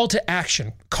 call to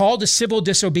action, call to civil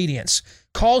disobedience,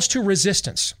 calls to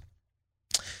resistance.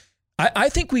 I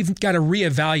think we've got to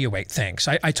reevaluate things.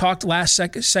 I talked last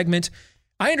segment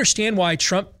I understand why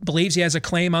Trump believes he has a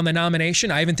claim on the nomination.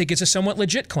 I even think it's a somewhat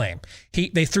legit claim.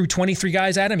 They threw 23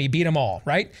 guys at him. He beat them all,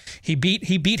 right? He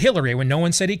beat Hillary when no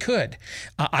one said he could.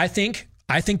 I think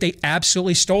they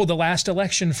absolutely stole the last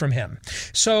election from him.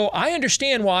 So I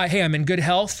understand why, hey, I'm in good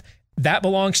health. That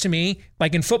belongs to me.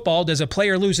 Like in football, does a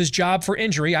player lose his job for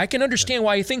injury? I can understand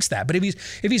why he thinks that. But if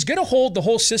he's going to hold the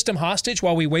whole system hostage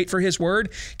while we wait for his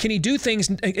word, can he do things,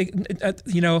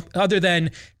 other than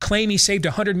claim he saved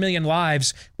 100 million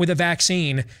lives with a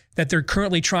vaccine that they're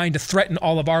currently trying to threaten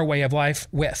all of our way of life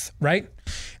with, right?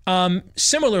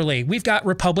 Similarly, we've got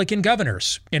Republican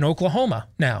governors in Oklahoma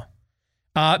now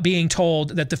being told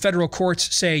that the federal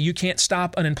courts say you can't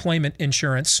stop unemployment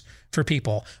insurance for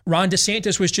people. Ron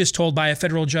DeSantis was just told by a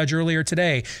federal judge earlier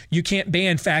today, you can't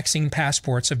ban vaccine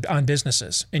passports on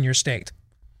businesses in your state.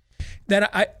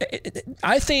 That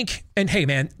I think, and hey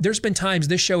man, there's been times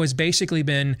this show has basically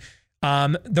been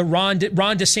the Ron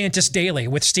DeSantis Daily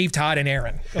with Steve Todd and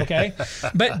Aaron, okay?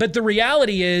 but the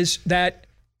reality is that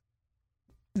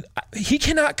he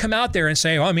cannot come out there and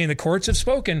say, oh, I mean, the courts have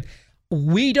spoken.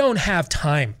 We don't have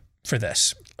time for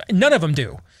this. None of them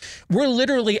do. We're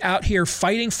literally out here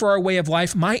fighting for our way of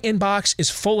life. My inbox is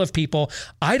full of people.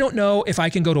 I don't know if I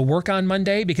can go to work on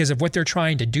Monday because of what they're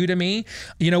trying to do to me.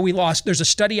 There's a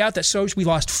study out that shows we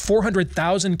lost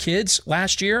 400,000 kids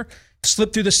last year,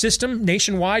 slipped through the system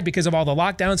nationwide because of all the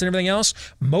lockdowns and everything else,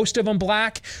 most of them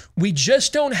Black. We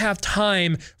just don't have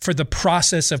time for the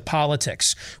process of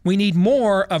politics. We need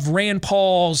more of Rand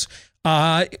Paul's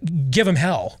give them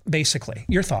hell, basically.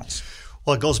 Your thoughts?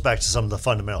 Well, it goes back to some of the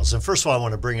fundamentals. And first of all, I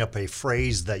want to bring up a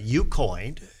phrase that you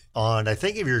coined on, I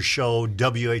think, of your show,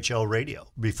 WHL Radio,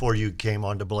 before you came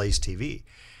on to Blaze TV.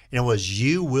 And it was,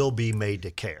 you will be made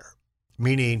to care.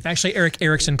 Meaning... Actually, Eric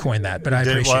Erickson coined that, but I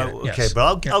appreciate it. Okay, yes.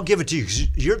 But I'll give it to you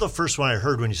because you're the first one I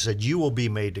heard when you said you will be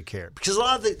made to care. Because a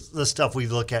lot of the stuff we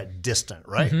look at distant,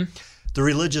 right? Mm-hmm. The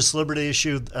religious liberty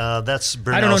issue, that's...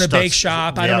 I don't own a bake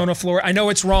shop. I don't own a floor. I know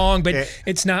it's wrong, but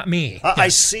it's not me. I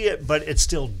see it, but it's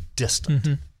still distant.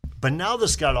 Mm-hmm. But now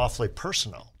this got awfully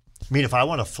personal. I mean, if I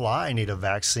want to fly, I need a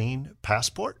vaccine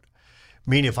passport. I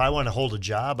mean, if I want to hold a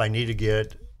job, I need to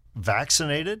get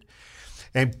vaccinated.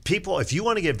 And people, if you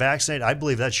want to get vaccinated, I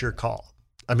believe that's your call.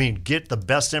 I mean, get the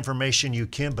best information you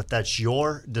can, but that's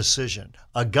your decision.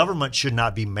 A government should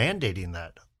not be mandating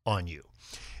that on you.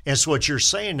 And so what you're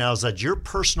saying now is that your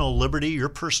personal liberty, your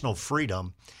personal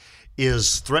freedom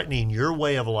is threatening your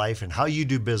way of life and how you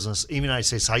do business in the United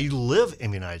States, how you live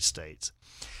in the United States.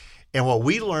 And what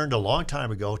we learned a long time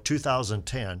ago,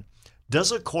 2010,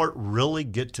 does a court really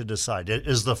get to decide?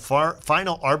 Is the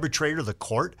final arbitrator the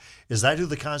court? Is that who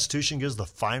the Constitution gives the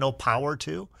final power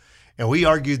to? And we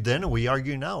argued then and we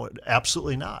argue now,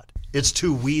 absolutely not. It's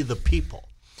to we the people.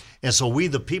 And so we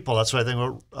the people, that's what I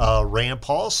think what Rand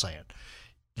Paul's saying.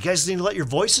 You guys need to let your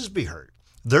voices be heard.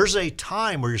 There's a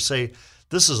time where you say,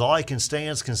 this is all I can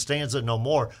stand it no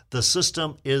more. The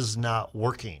system is not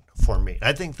working for me.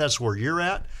 I think that's where you're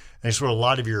at. And it's where a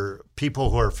lot of your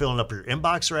people who are filling up your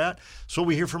inbox are at. So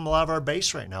we hear from a lot of our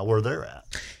base right now where they're at.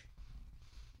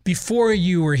 Before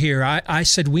you were here, I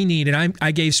said we need, and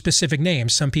I gave specific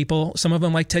names. Some people, some of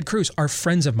them like Ted Cruz, are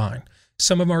friends of mine.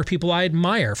 Some of them are people I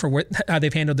admire for how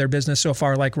they've handled their business so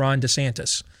far, like Ron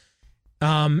DeSantis.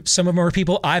 Some of them are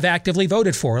people I've actively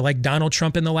voted for, like Donald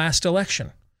Trump in the last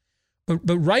election.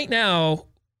 But right now,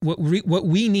 what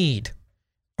we need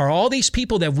are all these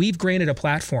people that we've granted a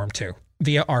platform to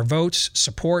via our votes,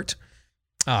 support,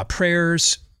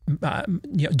 prayers,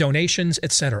 donations,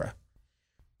 etc.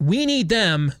 We need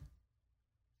them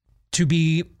to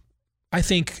be, I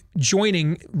think,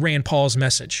 joining Rand Paul's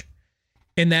message.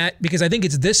 In that, because I think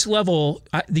it's this level,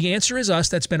 the answer is us.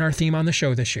 That's been our theme on the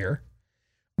show this year.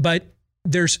 But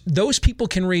those people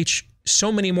can reach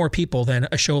so many more people than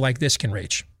a show like this can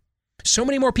reach. So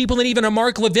many more people than even a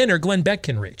Mark Levin or Glenn Beck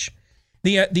can reach.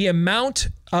 The amount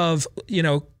of,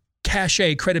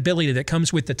 cachet, credibility that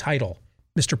comes with the title,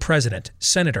 Mr. President,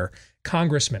 Senator,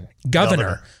 Congressman,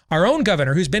 Governor, our own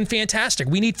governor, who's been fantastic.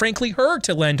 We need, frankly, her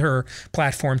to lend her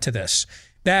platform to this.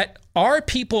 That our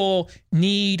people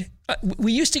need,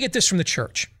 we used to get this from the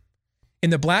church. In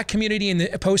the Black community, in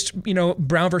the post,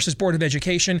 Brown versus Board of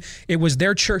Education, it was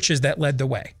their churches that led the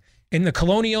way. In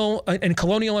colonial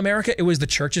America, it was the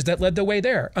churches that led the way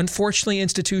there. Unfortunately,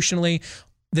 institutionally,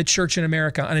 the church in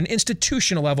America on an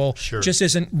institutional level just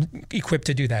isn't equipped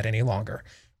to do that any longer.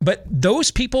 But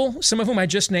those people, some of whom I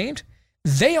just named,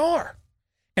 they are.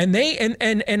 And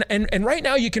right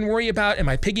now you can worry about, am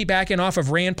I piggybacking off of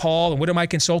Rand Paul and what do my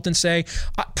consultants say?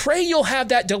 Pray you'll have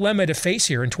that dilemma to face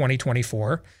here in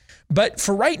 2024. But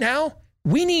for right now,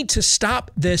 we need to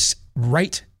stop this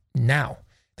right now.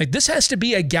 Like, this has to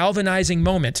be a galvanizing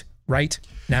moment right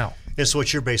now. It's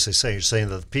what you're basically saying. You're saying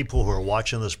that the people who are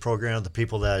watching this program, the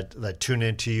people that tune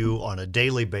into you on a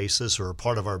daily basis or are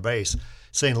part of our base,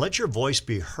 saying, let your voice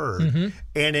be heard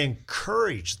and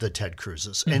encourage the Ted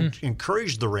Cruzes and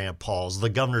encourage the Rand Pauls, the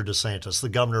Governor DeSantis, the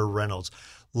Governor Reynolds.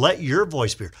 Let your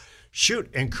voice be heard.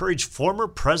 Shoot, encourage former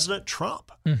President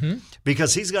Trump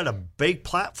because he's got a big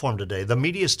platform today. The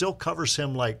media still covers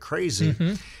him like crazy,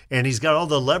 and he's got all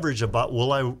the leverage about,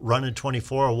 will I run in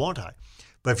 24 or won't I?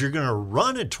 But if you're going to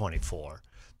run in 24,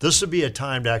 this would be a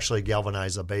time to actually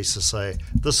galvanize the base to say,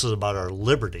 this is about our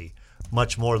liberty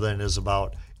much more than it is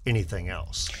about anything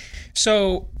else.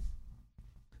 So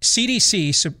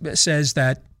CDC says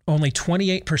that only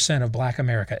 28% of Black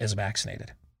America is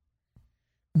vaccinated.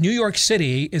 New York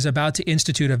City is about to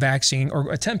institute a vaccine,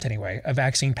 or attempt anyway, a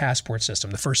vaccine passport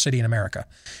system, the first city in America.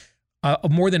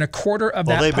 More than a quarter of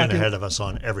that. Well, they've been ahead of us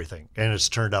on everything, and it's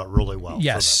turned out really well.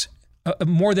 Yes.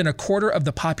 More than a quarter of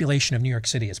the population of New York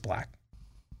City is Black.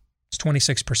 It's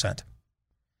 26%.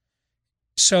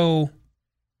 So,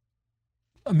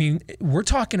 I mean, we're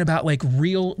talking about like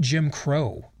real Jim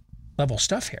Crow level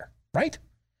stuff here, right?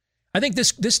 I think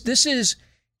this is,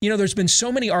 there's been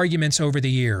so many arguments over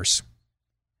the years.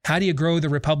 How do you grow the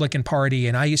Republican Party?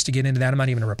 And I used to get into that. I'm not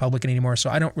even a Republican anymore, so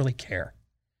I don't really care.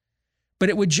 But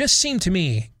it would just seem to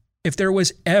me, if there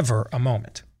was ever a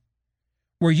moment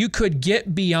where you could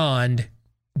get beyond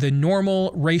the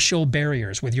normal racial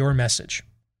barriers with your message,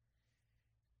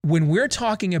 when we're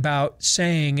talking about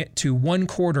saying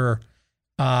to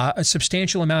a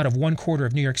substantial amount of 1/4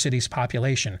 of New York City's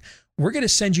population, we're going to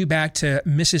send you back to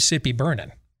Mississippi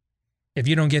burning if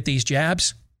you don't get these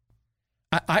jabs.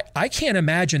 I can't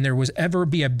imagine there was ever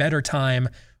be a better time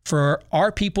for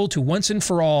our people to once and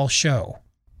for all show,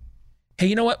 hey,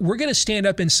 you know what? We're going to stand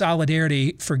up in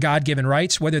solidarity for God-given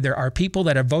rights, whether there are people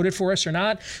that have voted for us or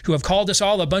not, who have called us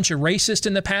all a bunch of racists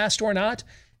in the past or not.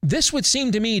 This would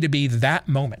seem to me to be that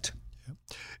moment.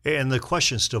 And the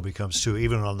question still becomes, too,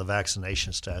 even on the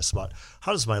vaccination status, about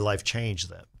how does my life change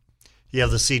then? You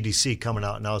have the CDC coming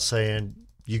out now saying,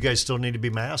 you guys still need to be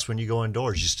masked when you go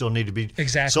indoors. You still need to be.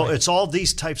 Exactly. So it's all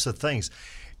these types of things.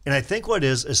 And I think what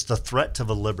is the threat to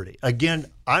the liberty. Again,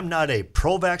 I'm not a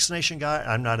pro-vaccination guy.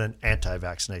 I'm not an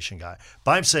anti-vaccination guy.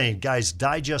 But I'm saying, guys,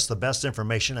 digest the best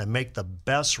information and make the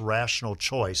best rational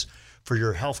choice for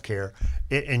your health care.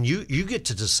 And you get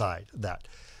to decide that.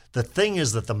 The thing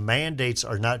is that the mandates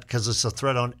are not, because it's a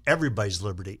threat on everybody's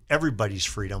liberty, everybody's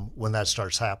freedom when that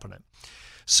starts happening.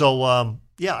 So,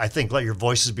 I think let your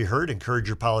voices be heard. Encourage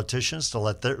your politicians to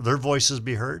let their voices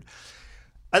be heard.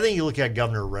 I think you look at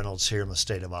Governor Reynolds here in the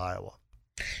state of Iowa.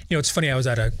 It's funny. I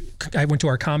went to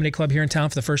our comedy club here in town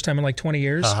for the first time in like 20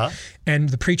 years. And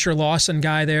the Preacher Lawson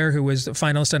guy there, who was the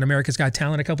finalist on America's Got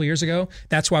Talent a couple of years ago,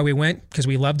 that's why we went, because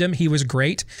we loved him. He was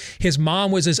great. His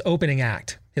mom was his opening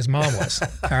act. His mom was.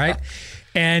 All right.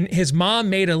 And his mom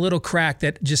made a little crack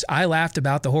that I laughed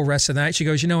about the whole rest of the night. She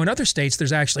goes, in other states,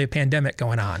 there's actually a pandemic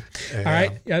going on. Yeah. All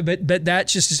right. But that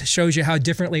just shows you how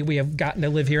differently we have gotten to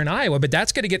live here in Iowa. But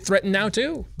that's going to get threatened now,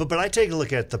 too. But I take a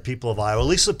look at the people of Iowa, at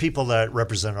least the people that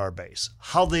represent our base,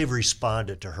 how they've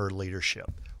responded to her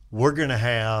leadership. We're going to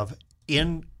have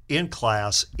in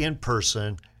class, in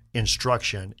person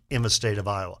instruction in the state of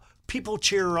Iowa. People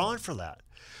cheer her on for that.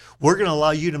 We're going to allow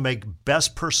you to make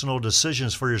best personal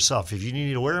decisions for yourself. If you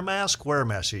need to wear a mask, wear a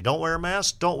mask. If you don't wear a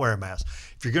mask, don't wear a mask.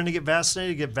 If you're going to get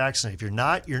vaccinated, get vaccinated. If you're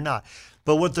not, you're not.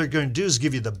 But what they're going to do is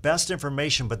give you the best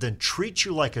information, but then treat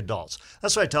you like adults.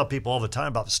 That's what I tell people all the time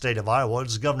about the state of Iowa. What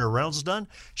has Governor Reynolds done?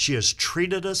 She has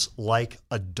treated us like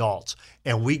adults,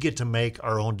 and we get to make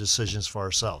our own decisions for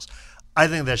ourselves. I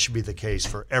think that should be the case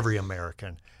for every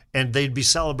American, and they'd be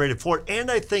celebrated for it. And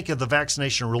I think if the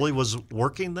vaccination really was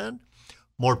working then,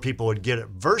 more people would get it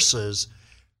versus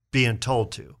being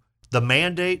told to. The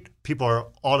mandate, people are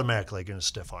automatically going to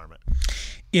stiff arm it.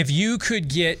 If you could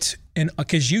get,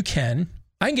 because I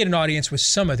can get an audience with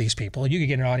some of these people. You could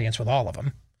get an audience with all of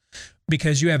them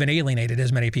because you haven't alienated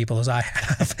as many people as I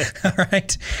have. All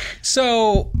right.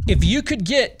 So if you could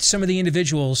get some of the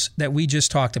individuals that we just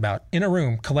talked about in a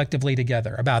room collectively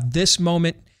together about this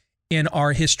moment in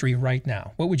our history right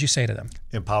now, what would you say to them?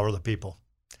 Empower the people.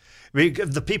 I mean,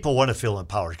 the people want to feel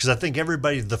empowered because I think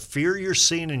the fear you're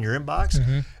seeing in your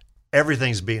inbox,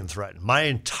 everything's being threatened. My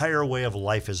entire way of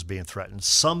life is being threatened.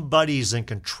 Somebody's in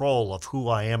control of who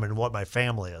I am and what my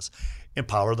family is.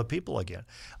 Empower the people again.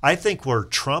 I think where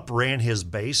Trump ran his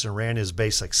base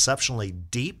exceptionally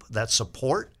deep, that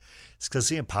support, it's because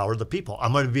he empowered the people.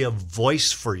 I'm going to be a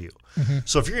voice for you.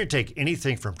 So if you're going to take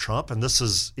anything from Trump, and this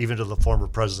is even to the former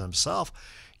president himself,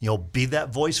 be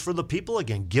that voice for the people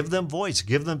again. Give them voice.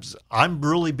 I'm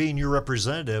really being your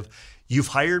representative. You've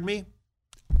hired me.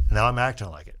 Now I'm acting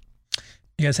like it.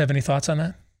 You guys have any thoughts on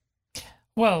that?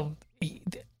 Well,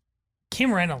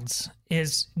 Kim Reynolds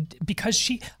is,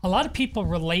 because a lot of people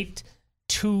relate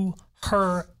to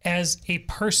her as a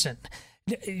person.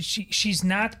 She's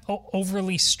not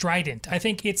overly strident. I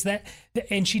think it's that,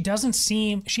 and she hasn't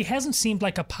seemed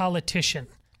like a politician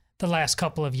the last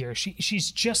couple of years.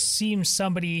 She's just seemed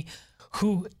somebody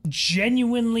who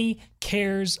genuinely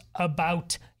cares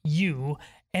about you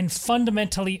and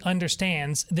fundamentally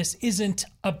understands this isn't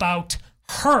about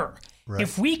her. Right.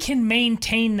 If we can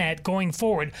maintain that going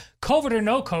forward, COVID or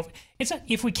no COVID,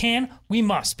 if we can, we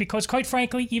must. Because quite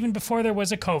frankly, even before there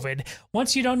was a COVID,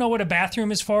 once you don't know what a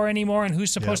bathroom is for anymore and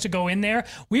who's supposed to go in there,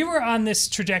 we were on this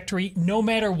trajectory no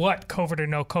matter what, COVID or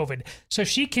no COVID. So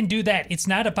she can do that. It's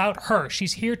not about her.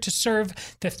 She's here to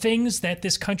serve the things that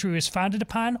this country was founded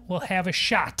upon. Will have a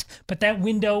shot. But that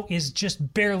window is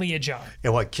just barely ajar.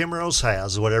 And what Kim Rose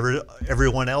has, whatever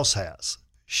everyone else has,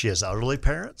 she has elderly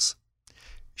parents.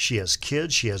 She has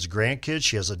kids, she has grandkids,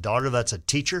 she has a daughter that's a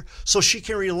teacher, so she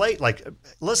can relate. Like,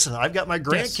 listen, I've got my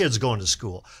grandkids going to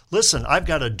school. Listen, I've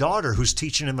got a daughter who's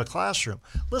teaching in the classroom.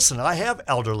 Listen, I have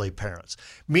elderly parents,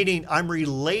 meaning I'm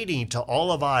relating to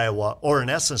all of Iowa, or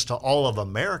in essence to all of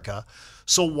America.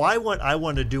 So why wouldn't I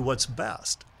want to do what's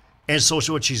best? And so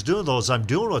what she's doing, though, is I'm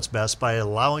doing what's best by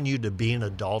allowing you to be an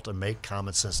adult and make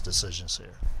common sense decisions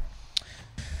here.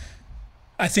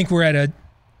 I think we're at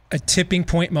a tipping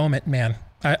point moment, man.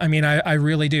 I mean, I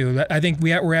really do. I think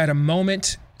we're at a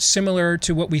moment similar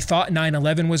to what we thought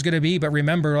 9/11 was going to be. But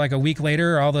remember, like a week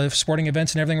later, all the sporting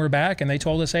events and everything were back, and they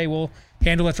told us, hey, we'll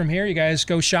handle it from here. You guys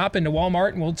go shop into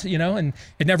Walmart, and and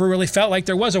it never really felt like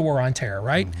there was a war on terror,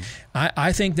 right? Mm-hmm.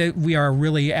 I think that we are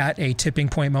really at a tipping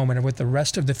point moment of what the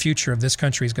rest of the future of this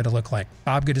country is going to look like.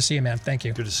 Bob, good to see you, man. Thank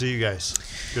you. Good to see you guys.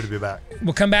 Good to be back.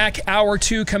 We'll come back. Hour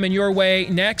 2 coming your way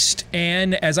next.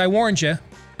 And as I warned you,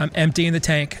 I'm emptying the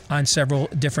tank on several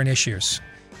different issues.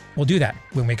 We'll do that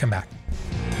when we come back.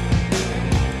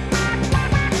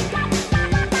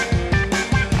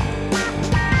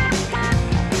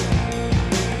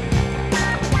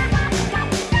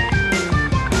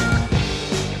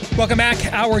 Welcome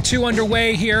back. Hour 2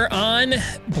 underway here on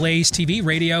Blaze TV,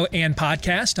 radio, and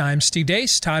podcast. I'm Steve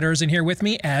Deace. Todd Erzin here with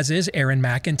me, as is Aaron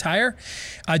McIntyre.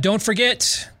 Don't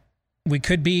forget, we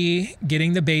could be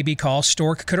getting the baby call.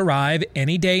 Stork could arrive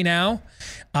any day now.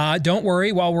 Don't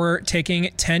worry, while we're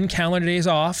taking 10 calendar days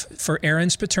off for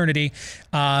Aaron's paternity,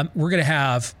 we're going to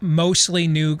have mostly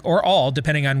new, or all,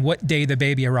 depending on what day the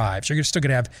baby arrives. You're still going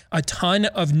to have a ton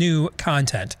of new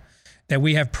content that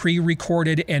we have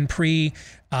pre-recorded and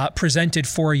presented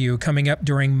for you coming up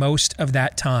during most of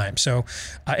that time. So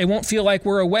it won't feel like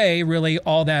we're away really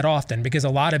all that often, because a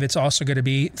lot of it's also going to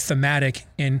be thematic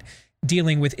in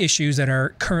dealing with issues that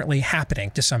are currently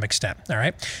happening to some extent, all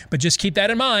right? But just keep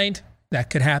that in mind. That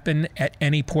could happen at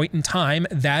any point in time.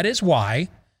 That is why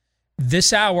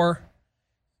this hour,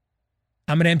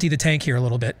 I'm going to empty the tank here a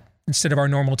little bit instead of our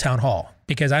normal town hall,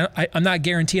 because I'm not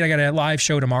guaranteed I got a live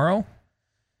show tomorrow.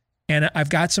 And I've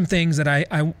got some things that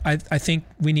I think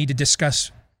we need to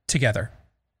discuss together.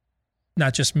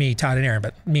 Not just me, Todd and Aaron,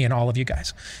 but me and all of you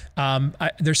guys.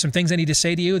 There's some things I need to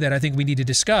say to you that I think we need to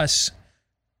discuss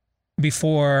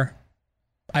before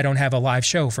I don't have a live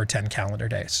show for 10 calendar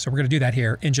days. So we're going to do that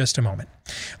here in just a moment.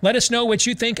 Let us know what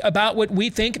you think about what we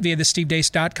think via the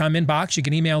stevedeace.com inbox. You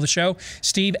can email the show,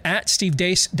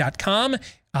 steve@stevedeace.com.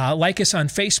 Like us on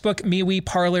Facebook, MeWe,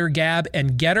 Parler, Gab,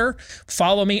 and Getter.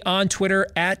 Follow me on Twitter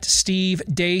 @Steve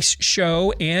Deace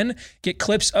Show, and get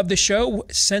clips of the show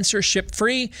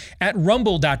censorship-free at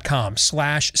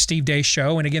rumble.com/Steve Deace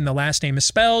Show. And again, the last name is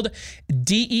spelled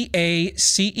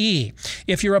DEACE.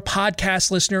 If you're a podcast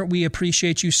listener, we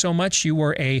appreciate you so much. You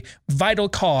were a vital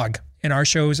cog in our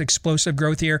show's explosive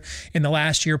growth here in the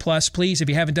last year plus. Please, if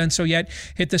you haven't done so yet,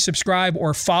 hit the subscribe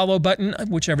or follow button,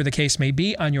 whichever the case may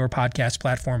be, on your podcast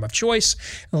platform of choice.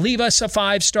 Leave us a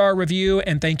 5-star review,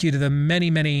 and thank you to the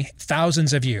many, many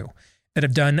thousands of you that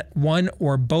have done one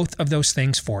or both of those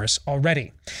things for us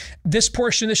already. This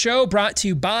portion of the show brought to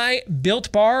you by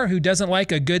Built Bar. Who doesn't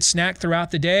like a good snack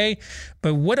throughout the day?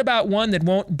 But what about one that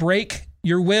won't break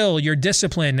your will, your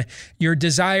discipline, your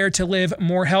desire to live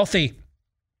more healthy?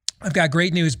 I've got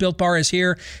great news. Built Bar is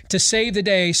here to save the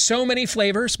day. So many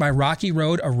flavors. My Rocky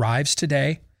Road arrives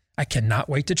today. I cannot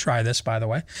wait to try this, by the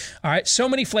way. All right, so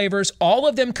many flavors, all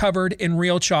of them covered in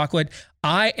real chocolate.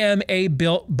 I am a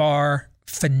Built Bar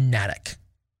fanatic.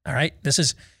 All right, this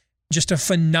is just a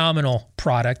phenomenal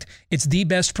product. It's the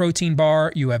best protein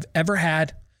bar you have ever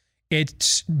had.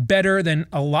 It's better than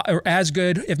a lot, or as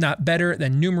good, if not better,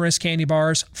 than numerous candy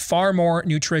bars, far more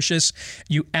nutritious.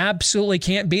 You absolutely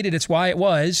can't beat it. It's why it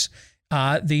was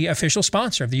the official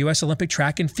sponsor of the U.S. Olympic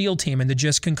track and field team in the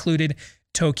just concluded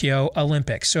Tokyo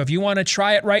Olympics. So if you want to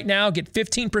try it right now, get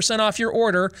 15% off your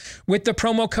order with the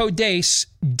promo code DEACE,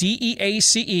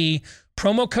 D-E-A-C-E,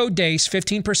 promo code DEACE,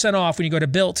 15% off when you go to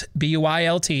Built,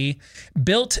 B-U-I-L-T,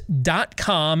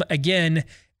 built.com. Again,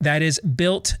 that is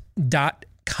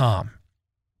built.com.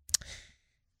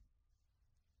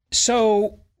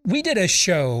 So we did a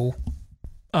show,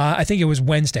 I think it was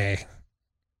Wednesday,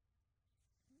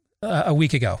 a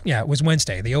week ago. Yeah, it was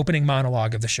Wednesday, the opening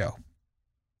monologue of the show.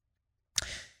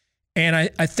 And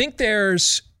I think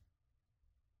there's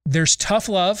tough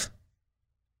love.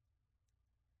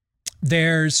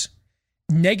 There's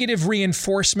negative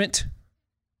reinforcement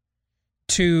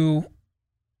to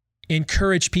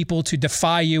encourage people to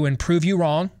defy you and prove you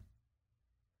wrong.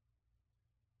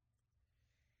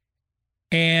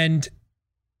 And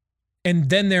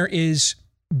then there is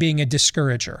being a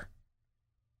discourager.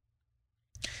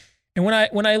 And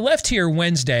when I left here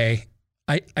Wednesday,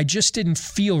 I just didn't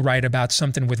feel right about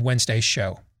something with Wednesday's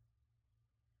show.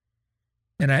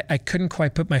 And I couldn't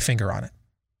quite put my finger on it.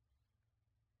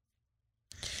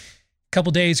 A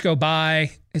couple days go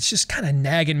by, it's just kind of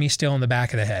nagging me still in the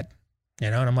back of the head.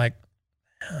 And I'm like,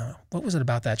 oh, what was it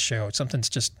about that show? Something's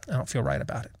just, I don't feel right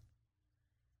about it.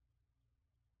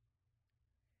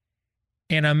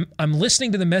 And I'm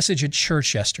listening to the message at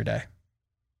church yesterday.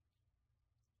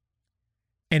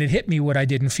 And it hit me what I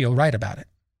didn't feel right about it.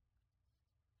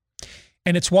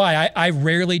 And it's why I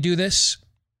rarely do this.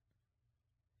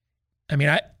 I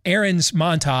mean, Aaron's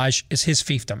montage is his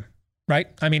fiefdom, right?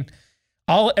 I mean,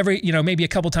 maybe a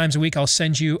couple times a week, I'll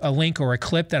send you a link or a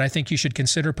clip that I think you should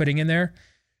consider putting in there.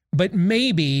 But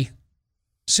maybe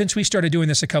since we started doing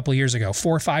this a couple of years ago,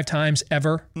 4 or 5 times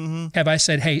ever, have I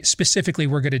said, hey, specifically,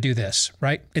 we're going to do this,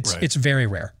 right? It's very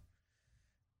rare.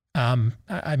 I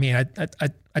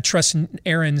trust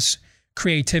Aaron's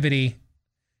creativity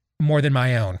more than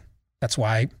my own. That's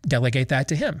why I delegate that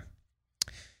to him.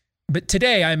 But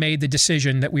today I made the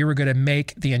decision that we were going to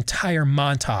make the entire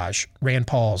montage Rand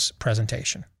Paul's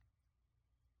presentation.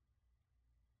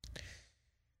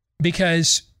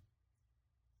 Because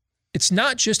it's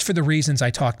not just for the reasons I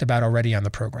talked about already on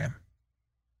the program.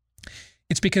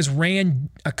 It's because Rand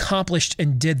accomplished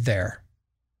and did there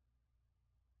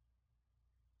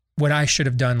what I should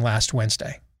have done last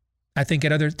Wednesday. I think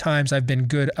at other times I've been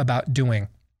good about doing.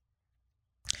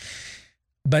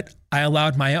 But I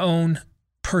allowed my own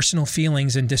personal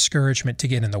feelings and discouragement to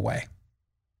get in the way.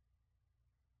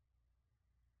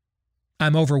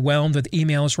 I'm overwhelmed with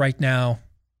emails right now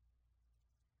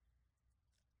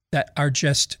that are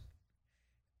just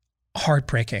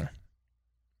heartbreaking.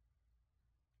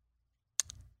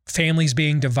 Families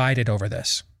being divided over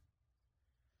this.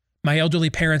 My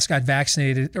elderly parents got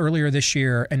vaccinated earlier this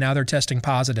year, and now they're testing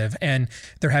positive, and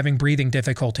they're having breathing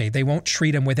difficulty. They won't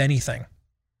treat them with anything.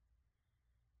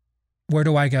 Where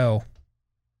do I go?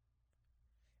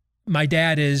 My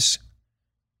dad is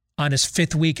on his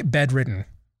 5th week bedridden.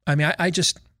 I mean,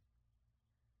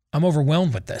 I'm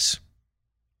overwhelmed with this.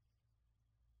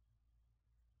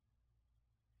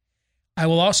 I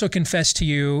will also confess to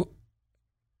you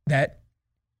that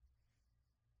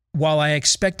while I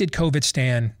expected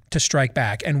Covidstan to strike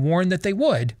back and warned that they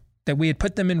would, that we had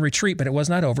put them in retreat, but it was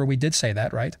not over. We did say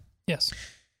that, right? Yes.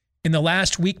 In the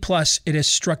last week plus, it has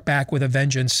struck back with a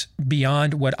vengeance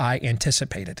beyond what I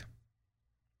anticipated.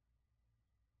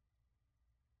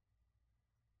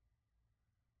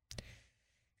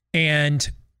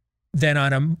 And then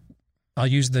I'll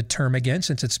use the term again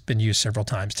since it's been used several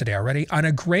times today already, on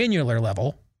a granular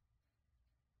level,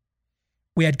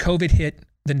 we had COVID hit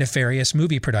the nefarious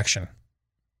movie production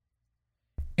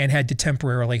and had to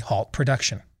temporarily halt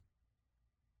production.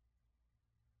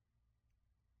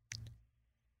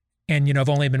 And, I've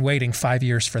only been waiting 5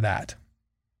 years for that.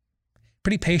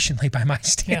 Pretty patiently by my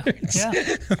standards.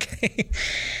 Yeah. Okay.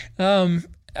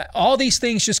 All these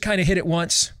things just kind of hit at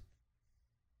once.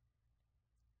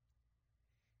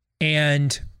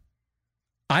 And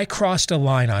I crossed a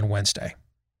line on Wednesday.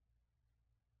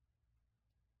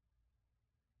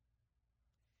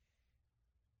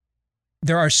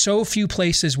 There are so few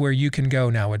places where you can go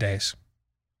nowadays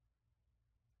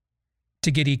to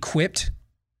get equipped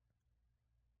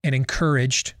and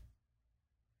encouraged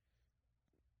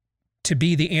to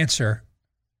be the answer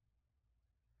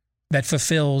that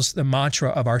fulfills the mantra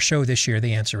of our show this year.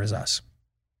 The answer is us.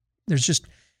 There's just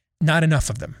not enough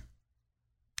of them.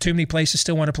 Too many places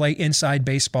still want to play inside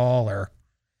baseball or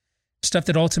stuff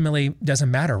that ultimately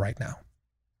doesn't matter right now.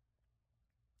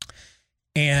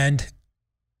 And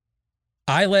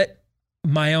I let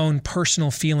my own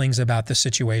personal feelings about the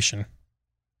situation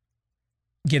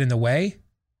get in the way,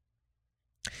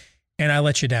 and I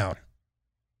let you down.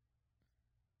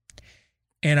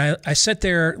 And I sat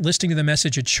there listening to the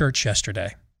message at church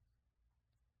yesterday,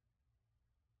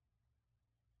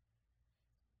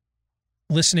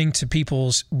 listening to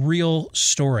people's real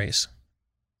stories.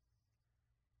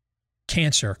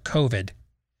 Cancer, COVID,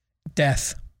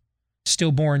 death,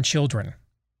 stillborn children.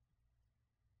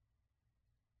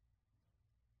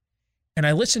 And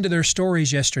I listened to their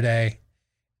stories yesterday,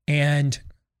 and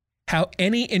how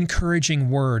any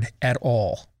encouraging word at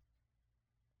all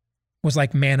was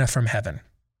like manna from heaven.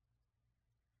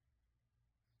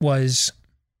 Was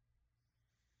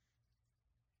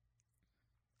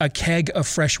a keg of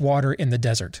fresh water in the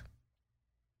desert.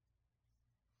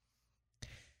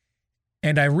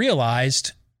 And I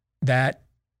realized that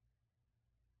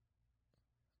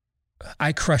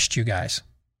I crushed you guys.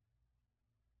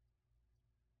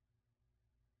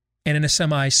 And in a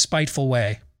semi-spiteful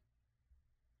way.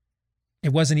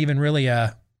 It wasn't even really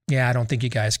I don't think you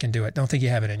guys can do it. Don't think you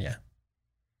have it in you.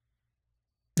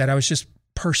 That I was just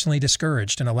personally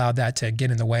discouraged and allowed that to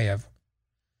get in the way of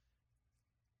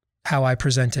how I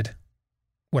presented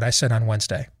what I said on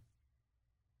Wednesday.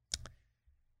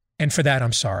 And for that,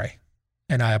 I'm sorry.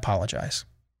 And I apologize.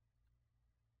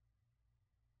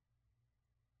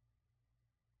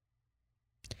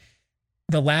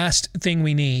 The last thing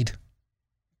we need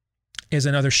is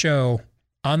another show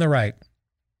on the right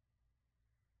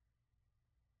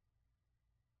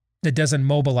that doesn't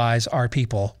mobilize our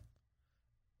people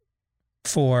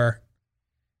for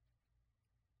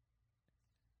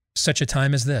such a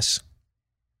time as this.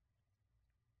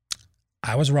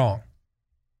 I was wrong.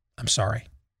 I'm sorry.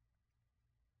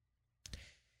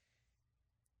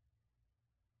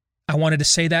 I wanted to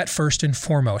say that first and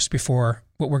foremost before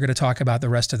what we're going to talk about the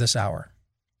rest of this hour,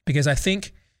 because I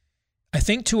think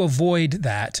to avoid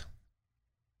that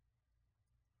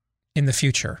in the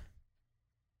future,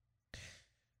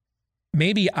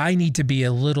 maybe I need to be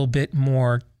a little bit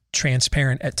more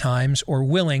transparent at times, or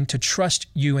willing to trust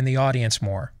you in the audience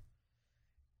more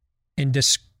in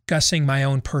discussing my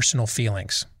own personal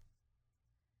feelings.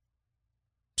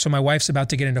 So my wife's about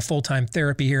to get into full-time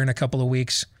therapy here in a couple of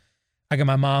weeks. I got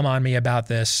my mom on me about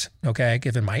this, okay,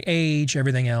 given my age,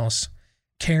 everything else,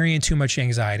 carrying too much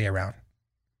anxiety around,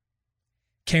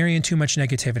 carrying too much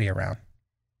negativity around.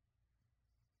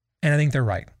 And I think they're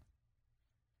right.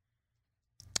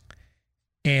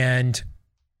 And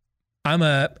I'm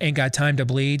ain't got time to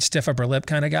bleed, stiff upper lip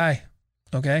kind of guy,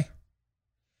 okay?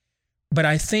 But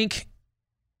I think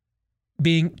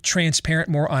being transparent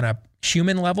more on a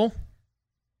human level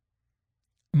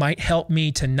might help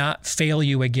me to not fail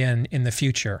you again in the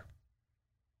future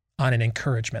on an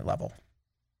encouragement level.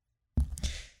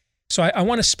 So I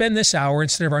want to spend this hour,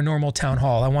 instead of our normal town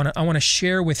hall, I want to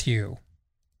share with you,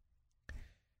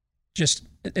 just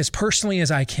as personally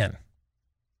as I can,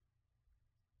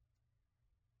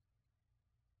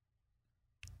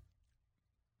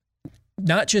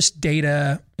 not just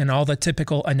data and all the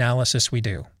typical analysis we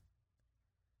do,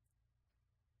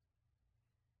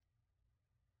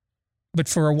 but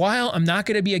for a while, I'm not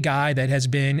going to be a guy that has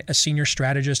been a senior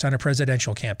strategist on a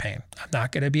presidential campaign. I'm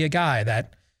not going to be a guy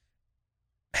that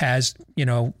has,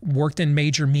 worked in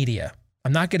major media.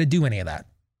 I'm not going to do any of that.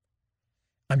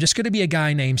 I'm just going to be a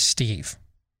guy named Steve.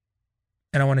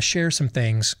 And I want to share some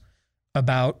things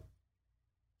about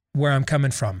where I'm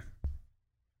coming from.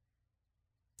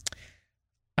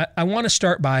 I want to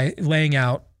start by laying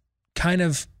out kind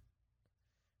of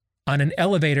on an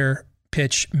elevator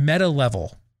pitch meta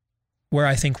level where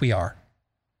I think we are.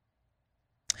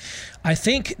 I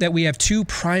think that we have two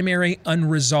primary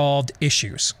unresolved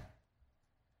issues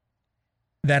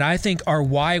that I think are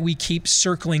why we keep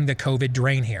circling the COVID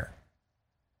drain here.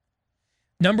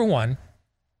 Number one,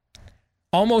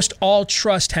 almost all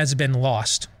trust has been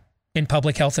lost in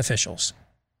public health officials,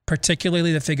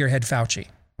 particularly the figurehead Fauci,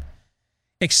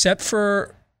 except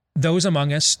for those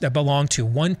among us that belong to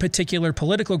one particular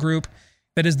political group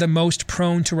that is the most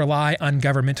prone to rely on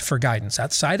government for guidance.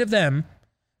 Outside of them,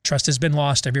 trust has been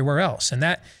lost everywhere else. And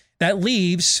that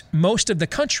leaves most of the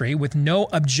country with no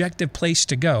objective place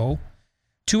to go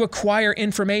to acquire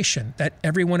information that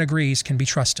everyone agrees can be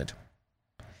trusted.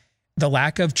 The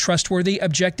lack of trustworthy,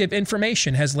 objective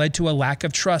information has led to a lack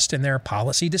of trust in their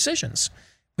policy decisions,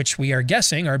 which we are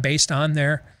guessing are based on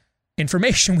their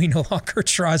information we no longer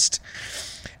trust.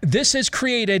 This has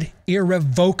created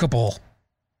irrevocable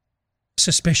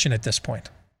suspicion at this point.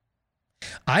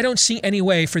 I don't see any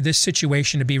way for this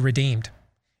situation to be redeemed.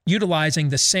 utilizing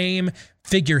the same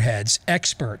figureheads,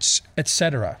 experts,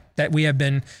 etc., that we have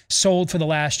been sold for the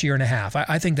last year and a half.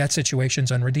 I think that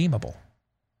situation's unredeemable.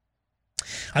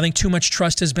 I think too much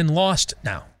trust has been lost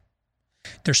now.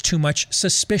 There's too much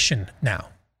suspicion now.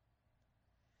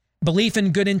 Belief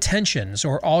in good intentions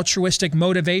or altruistic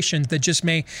motivations that just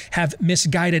may have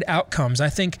misguided outcomes. I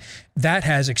think that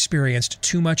has experienced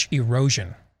too much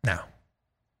erosion now.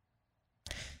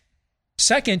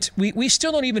 Second, we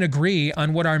still don't even agree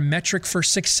on what our metric for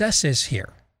success is here.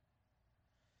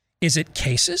 Is it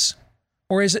cases,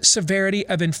 or is it severity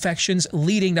of infections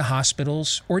leading to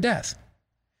hospitals or death?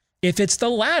 If it's the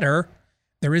latter,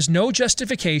 there is no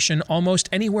justification almost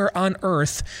anywhere on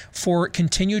earth for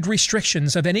continued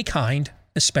restrictions of any kind,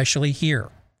 especially here.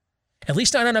 At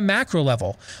least not on a macro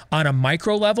level. On a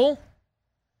micro level,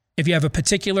 if you have a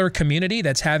particular community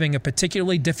that's having a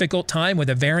particularly difficult time with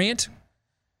a variant,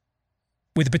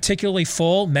 with a particularly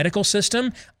full medical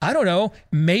system, I don't know,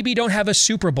 maybe don't have a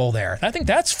Super Bowl there. I think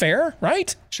that's fair,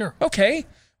 right? Sure. Okay.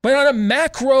 But on a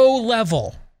macro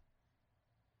level,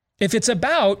 if it's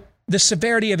about the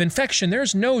severity of infection,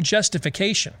 there's no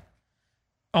justification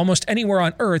almost anywhere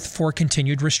on earth for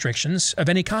continued restrictions of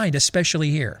any kind,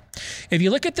 especially here. If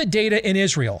you look at the data in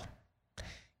Israel,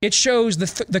 it shows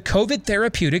the COVID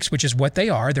therapeutics, which is what they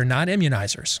are. They're not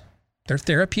immunizers. They're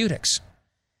therapeutics.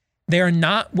 They are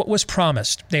not what was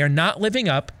promised. They are not living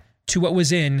up to what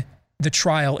was in the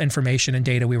trial information and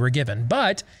data we were given.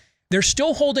 But they're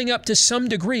still holding up to some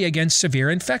degree against severe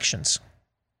infections.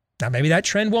 Now, maybe that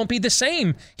trend won't be the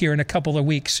same here in a couple of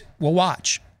weeks. We'll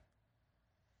watch.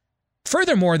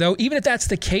 Furthermore, though, even if that's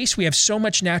the case, we have so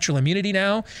much natural immunity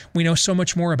now. We know so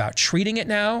much more about treating it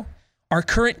now. Our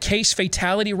current case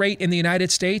fatality rate in the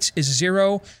United States is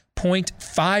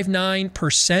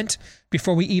 0.59%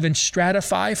 before we even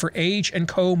stratify for age and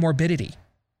comorbidity.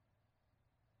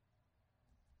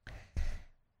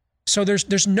 So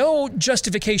there's no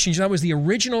justification. That was the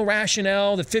original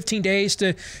rationale. The 15 days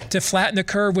to flatten the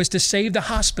curve was to save the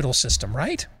hospital system,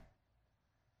 right?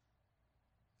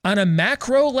 On a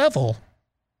macro level,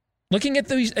 looking at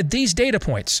these data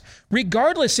points,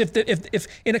 regardless if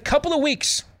in a couple of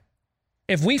weeks,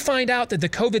 if we find out that the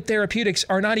COVID therapeutics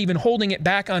are not even holding it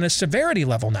back on a severity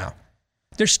level now,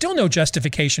 there's still no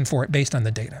justification for it based on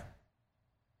the data.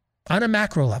 On a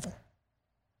macro level.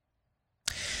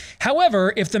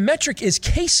 However, if the metric is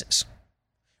cases,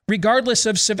 regardless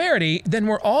of severity, then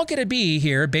we're all going to be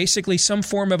here basically some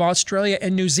form of Australia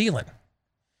and New Zealand.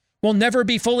 We'll never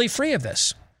be fully free of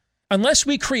this unless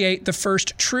we create the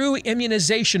first true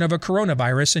immunization of a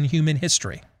coronavirus in human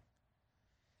history.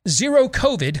 Zero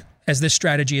COVID, as this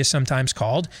strategy is sometimes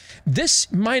called,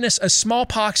 this minus a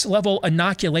smallpox level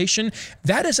inoculation,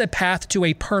 that is a path to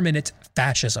a permanent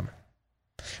fascism.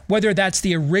 Whether that's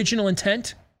the original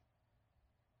intent,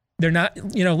 they're not,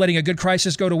 letting a good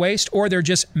crisis go to waste, or they're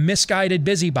just misguided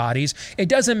busybodies. It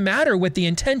doesn't matter what the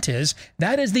intent is.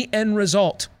 That is the end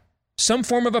result. Some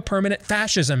form of a permanent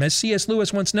fascism. As C.S.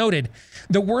 Lewis once noted,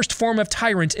 the worst form of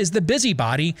tyrant is the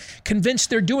busybody, convinced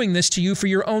they're doing this to you for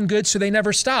your own good, so they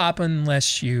never stop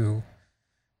unless you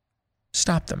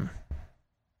stop them.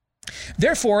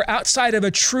 Therefore, outside of a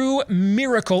true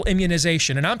miracle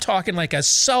immunization, and I'm talking like a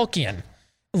Salkian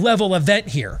level event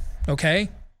here, okay?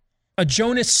 A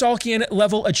Jonas Salkian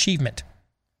level achievement.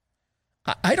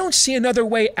 I don't see another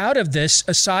way out of this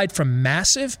aside from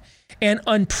massive and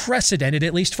unprecedented,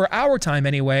 at least for our time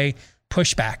anyway,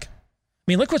 pushback. I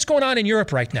mean, look what's going on in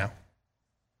Europe right now.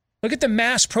 Look at the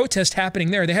mass protest happening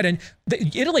there.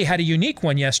 Italy had a unique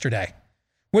one yesterday,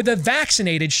 where the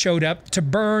vaccinated showed up to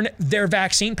burn their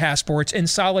vaccine passports in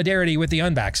solidarity with the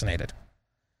unvaccinated.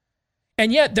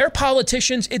 And yet their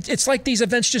politicians, it's like these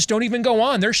events just don't even go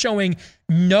on. They're showing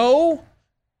no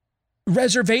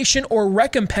reservation or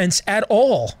recompense at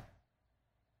all.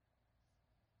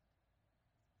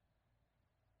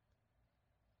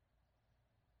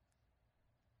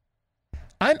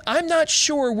 I'm not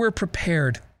sure we're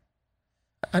prepared.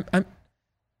 I'm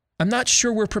not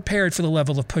sure we're prepared for the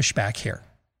level of pushback here.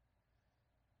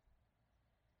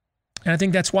 And I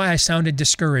think that's why I sounded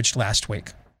discouraged last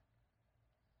week.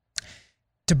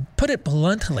 To put it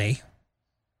bluntly,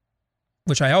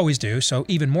 which I always do, so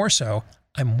even more so,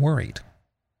 I'm worried.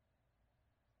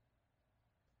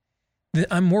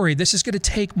 I'm worried this is going to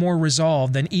take more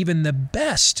resolve than even the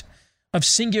best of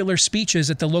singular speeches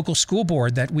at the local school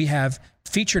board that we have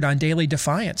featured on Daily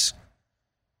Defiance.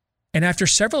 And after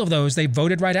several of those, they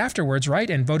voted right afterwards, right?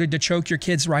 And voted to choke your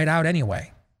kids right out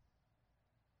anyway.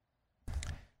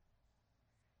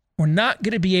 We're not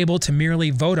going to be able to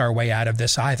merely vote our way out of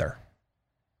this either.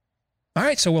 All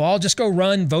right, so we'll all just go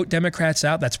vote Democrats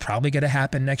out. That's probably going to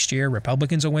happen next year.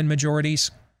 Republicans will win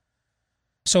majorities.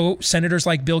 So senators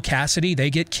like Bill Cassidy, they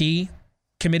get key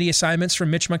committee assignments from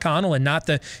Mitch McConnell and not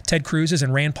the Ted Cruz's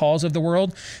and Rand Pauls of the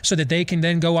world, so that they can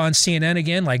then go on CNN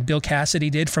again like Bill Cassidy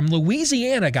did from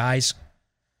Louisiana, guys.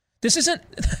 This isn't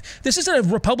a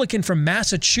Republican from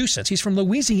Massachusetts. He's from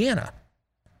Louisiana.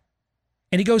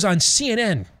 And he goes on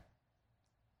CNN,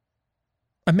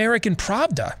 American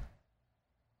Pravda.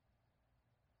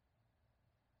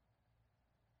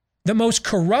 The most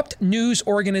corrupt news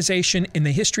organization in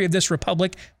the history of this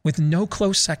republic with no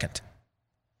close second.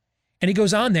 And he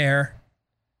goes on there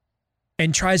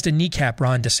and tries to kneecap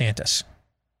Ron DeSantis.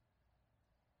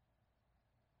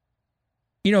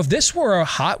 You know, if this were a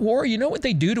hot war, you know what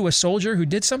they do to a soldier who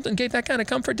did something, gave that kind of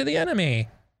comfort to the enemy.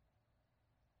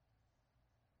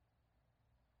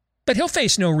 But he'll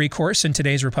face no recourse in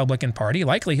today's Republican Party.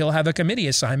 Likely he'll have a committee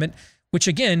assignment, which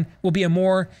again will be a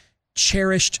more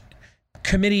cherished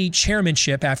committee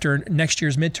chairmanship after next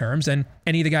year's midterms than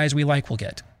any of the guys we like will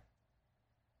get.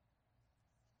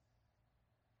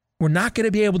 We're not going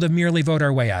to be able to merely vote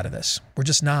our way out of this. We're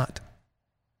just not.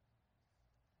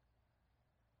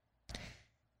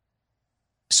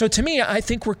 So to me, I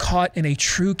think we're caught in a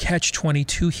true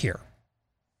catch-22 here.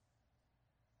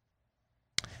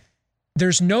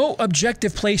 There's no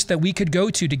objective place that we could go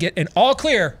to get an all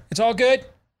clear, it's all good,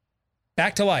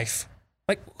 back to life.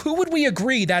 Like, who would we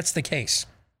agree that's the case?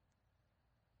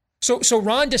 So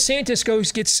Ron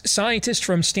DeSantis gets scientists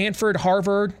from Stanford,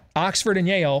 Harvard, Oxford, and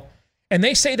Yale, and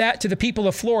they say that to the people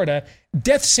of Florida.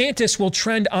 Death Santis will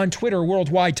trend on Twitter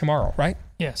worldwide tomorrow, right?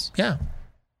 Yes. Yeah.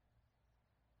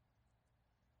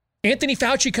 Anthony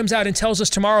Fauci comes out and tells us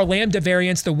tomorrow Lambda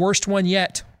variant's the worst one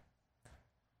yet.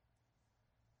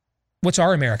 What's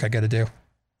our America going to do?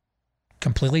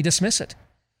 Completely dismiss it.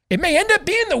 It may end up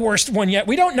being the worst one yet.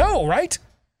 We don't know, right?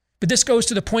 But this goes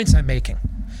to the points I'm making.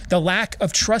 The lack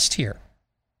of trust here.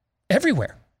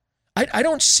 Everywhere. I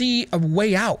don't see a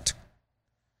way out.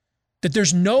 That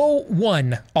there's no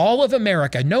one, all of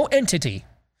America, no entity,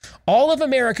 all of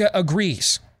America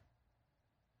agrees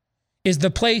is the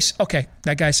place, okay,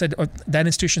 that guy said, that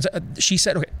institution said, she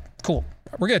said, okay, cool,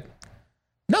 we're good.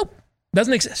 Nope,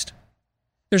 doesn't exist.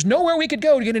 There's nowhere we could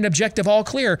go to get an objective all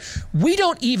clear. We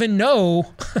don't even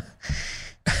know,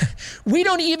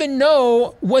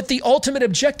 what the ultimate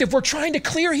objective we're trying to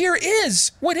clear here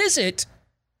is. What is it?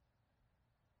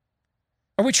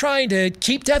 Are we trying to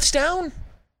keep deaths down?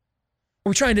 Are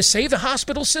we trying to save the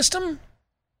hospital system?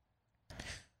 Are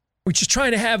we just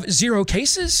trying to have zero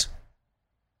cases?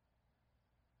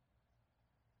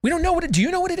 We don't know do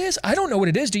you know what it is? I don't know what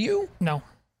it is. Do you? No.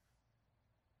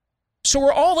 So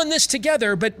we're all in this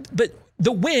together, but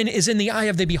the win is in the eye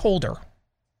of the beholder.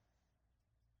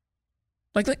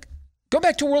 Like go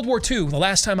back to World War II, the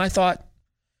last time I thought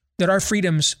that our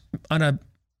freedoms on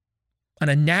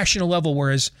a national level were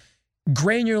as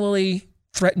granularly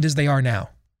threatened as they are now.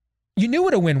 You knew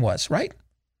what a win was, right?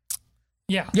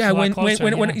 Yeah. Yeah, when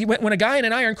a guy in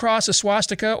an iron cross, a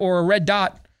swastika, or a red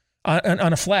dot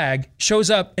on a flag shows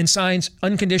up and signs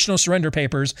unconditional surrender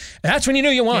papers, that's when you knew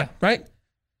you won, right?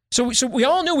 So we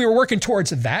all knew we were working towards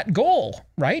that goal,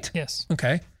 right? Yes.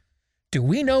 Okay. Do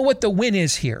we know what the win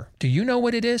is here? Do you know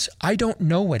what it is? I don't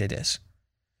know what it is.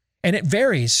 And it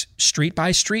varies street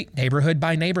by street, neighborhood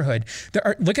by neighborhood.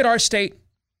 Look at our state.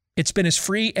 It's been as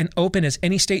free and open as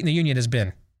any state in the union has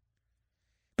been.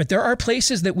 But there are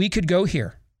places that we could go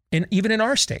here, even in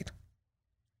our state,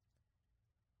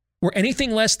 where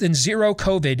anything less than zero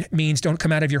COVID means don't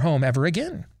come out of your home ever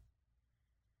again.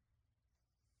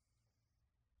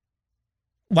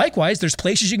 Likewise, there's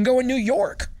places you can go in New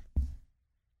York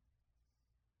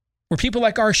where people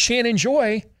like our Shannon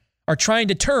Joy are trying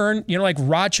to turn, like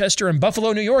Rochester and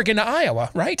Buffalo, New York into Iowa,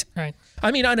 right? Right.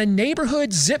 I mean, on a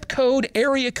neighborhood, zip code,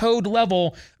 area code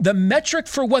level, the metric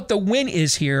for what the win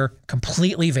is here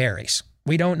completely varies.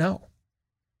 We don't know.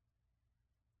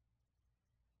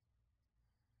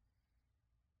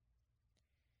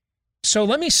 So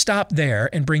let me stop there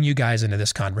and bring you guys into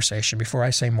this conversation before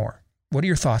I say more. What are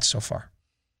your thoughts so far?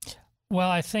 Well,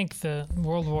 I think the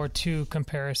World War II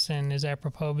comparison is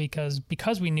apropos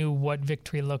because we knew what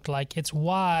victory looked like. It's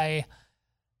why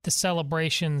the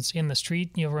celebrations in the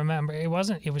street, you'll remember, it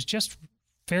was just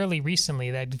fairly recently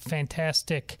that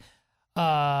fantastic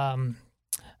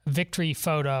victory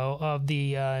photo of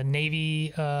the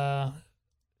Navy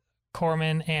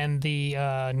corpsman and the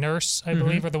nurse, I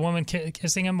believe, or the woman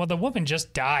kissing him. Well, the woman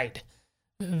just died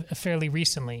fairly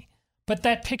recently. But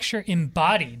that picture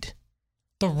embodied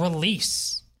the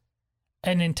release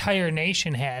an entire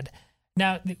nation had.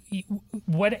 Now,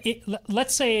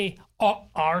 let's say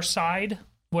our side,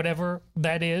 whatever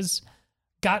that is,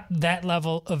 got that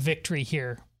level of victory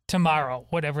here tomorrow,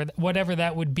 whatever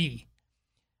that would be,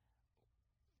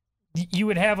 you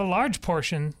would have a large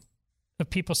portion of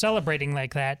people celebrating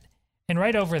like that. And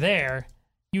right over there,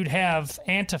 you'd have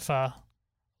Antifa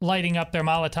lighting up their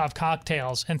Molotov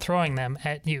cocktails and throwing them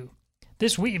at you.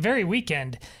 This very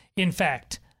weekend, in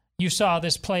fact, you saw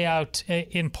this play out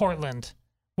in Portland,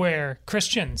 where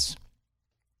Christians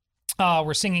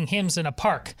were singing hymns in a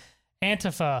park.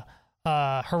 Antifa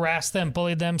harassed them,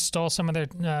 bullied them, stole some of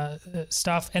their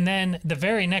stuff. And then the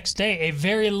very next day, a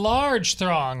very large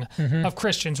throng of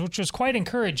Christians, which was quite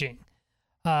encouraging,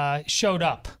 showed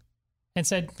up and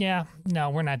said, yeah, no,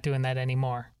 we're not doing that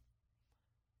anymore.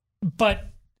 But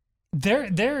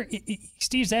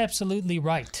Steve's absolutely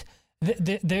right.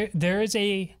 There is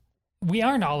we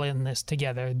aren't all in this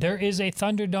together. There is a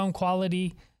Thunderdome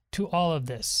quality to all of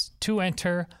this. 2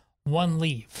 enter, 1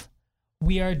 leave.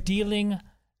 We are dealing,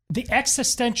 the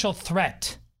existential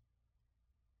threat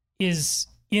is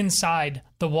inside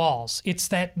the walls. It's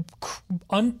that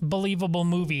unbelievable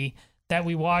movie that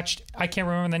we watched. I can't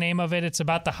remember the name of it. It's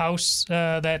about the house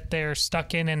that they're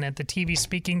stuck in and that the TV's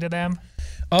speaking to them.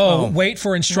 Wait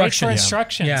for instructions. Wait for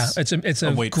instructions. Yeah, it's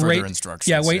a wait great further instructions.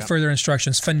 Yeah, wait further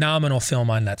instructions. Phenomenal film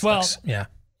on Netflix. Well, yeah.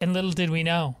 And little did we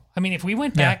know. I mean, if we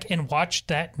went back and watched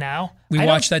that now, we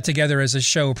watched that together as a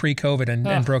show pre-COVID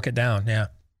and broke it down. Yeah,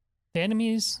 the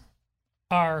enemies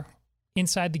are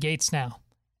inside the gates now,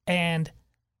 and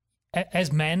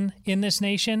as men in this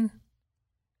nation,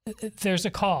 there's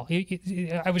a call.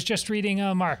 I was just reading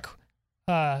Mark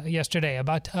yesterday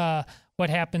about what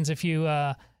happens if you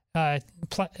tie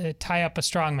up a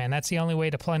strongman. That's the only way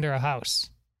to plunder a house.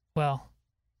 Well,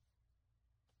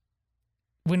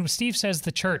 when Steve says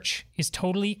the church is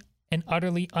totally and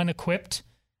utterly unequipped,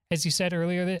 as you said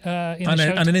earlier, on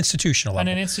an institutional level.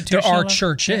 On an institutional there are level.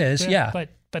 churches, yeah.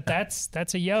 But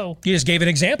that's a yo. You just gave an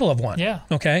example of one. Yeah.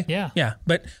 Okay. Yeah. Yeah.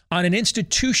 But on an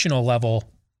institutional level,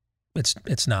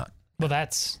 it's not. Well,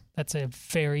 that's a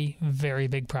very, very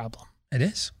big problem. It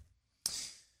is.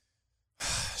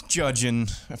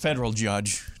 A federal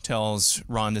judge tells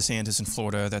Ron DeSantis in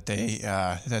Florida that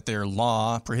that their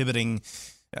law prohibiting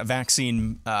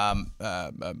vaccine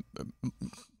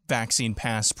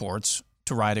passports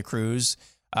to ride a cruise,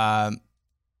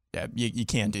 you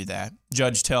can't do that.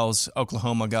 Judge tells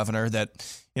Oklahoma governor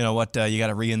that, you know what, you got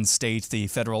to reinstate the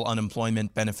federal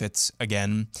unemployment benefits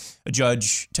again. A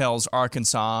judge tells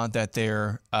Arkansas that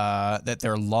their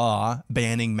law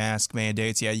banning mask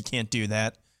mandates, you can't do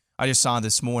that. I just saw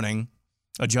this morning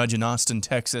a judge in Austin,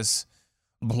 Texas,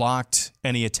 blocked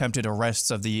any attempted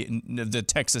arrests of the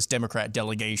Texas Democrat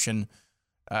delegation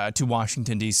to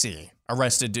Washington, D.C.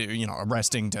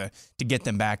 Arresting to get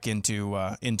them back into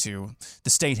the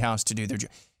state house to do their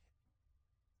job.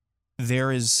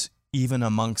 There is, even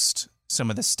amongst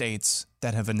some of the states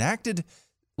that have enacted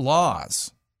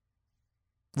laws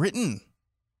written,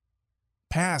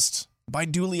 passed by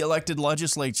duly elected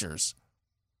legislatures,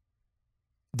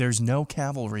 there's no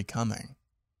cavalry coming.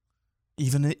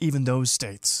 Even those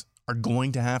states are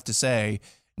going to have to say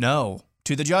no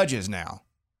to the judges now.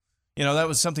 You know, that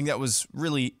was something that was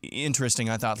really interesting,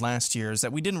 I thought, last year, is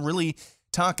that we didn't really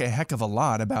talk a heck of a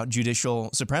lot about judicial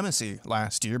supremacy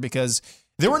last year because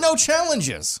there were no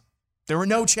challenges. There were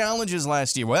no challenges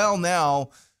last year. Well, now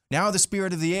the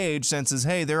spirit of the age senses,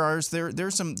 hey, there's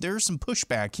some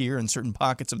pushback here in certain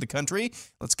pockets of the country.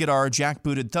 Let's get our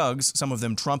jackbooted thugs, some of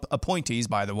them Trump appointees,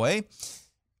 by the way.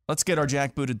 Let's get our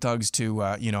jackbooted thugs to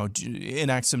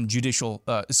enact some judicial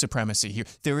supremacy here.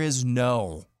 There is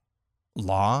no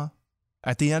law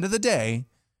at the end of the day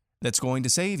that's going to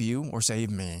save you or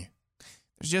save me.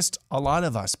 There's just a lot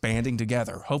of us banding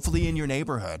together, hopefully in your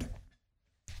neighborhood.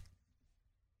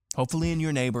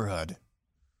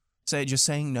 Just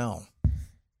saying no.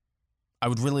 I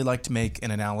would really like to make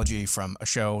an analogy from a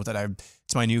show that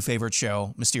it's my new favorite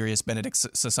show, Mysterious Benedict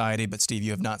Society, but Steve,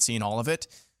 you have not seen all of it.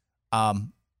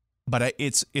 But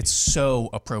it's so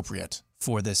appropriate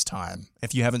for this time.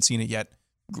 If you haven't seen it yet,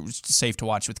 it's safe to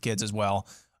watch with kids as well.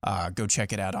 Go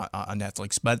check it out on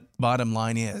Netflix. But bottom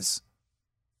line is,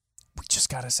 we just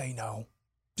got to say no.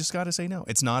 Just got to say no.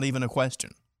 It's not even a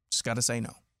question. Just got to say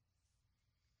no.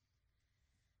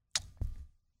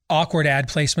 Awkward ad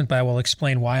placement, but I will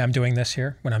explain why I'm doing this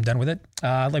here when I'm done with it.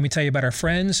 Let me tell you about our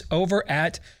friends over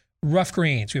at Rough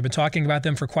Greens. We've been talking about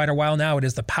them for quite a while now. It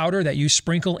is the powder that you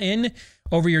sprinkle in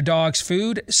over your dog's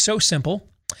food. So simple.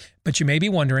 But you may be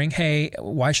wondering, hey,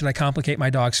 why should I complicate my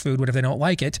dog's food? What if they don't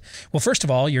like it? Well, first of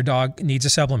all, your dog needs a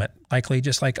supplement, likely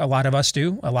just like a lot of us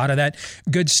do. A lot of that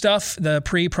good stuff, the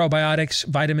probiotics,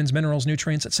 vitamins, minerals,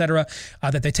 nutrients, etc.,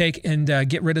 that they take and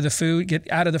get rid of the food,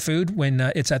 get out of the food when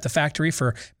it's at the factory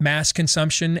for mass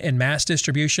consumption and mass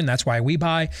distribution. That's why we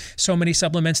buy so many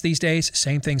supplements these days.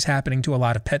 Same thing's happening to a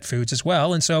lot of pet foods as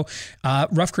well. And so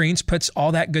Rough Greens puts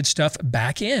all that good stuff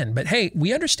back in. But hey,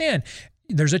 we understand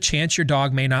there's a chance your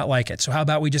dog may not like it. So how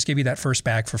about we just give you that first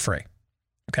bag for free?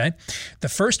 Okay. The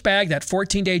first bag, that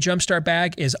 14-day Jumpstart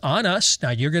bag, is on us. Now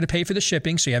you're going to pay for the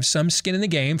shipping, so you have some skin in the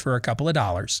game for a couple of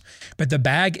dollars. But the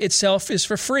bag itself is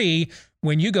for free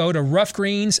when you go to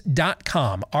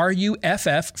roughgreens.com,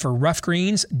 RUFF for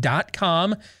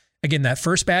roughgreens.com. Again, that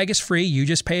first bag is free. You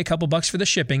just pay a couple bucks for the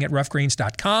shipping at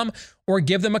roughgreens.com or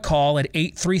give them a call at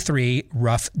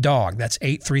 833-ROUGH-DOG. That's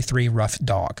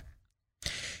 833-ROUGH-DOG.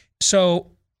 So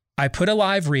I put a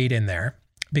live read in there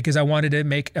because I wanted to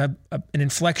make an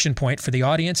inflection point for the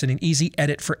audience and an easy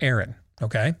edit for Aaron,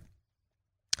 okay?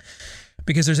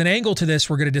 Because there's an angle to this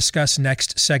we're going to discuss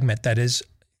next segment that is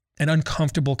an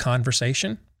uncomfortable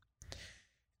conversation.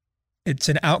 It's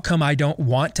an outcome I don't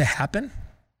want to happen,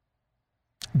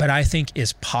 but I think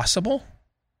is possible.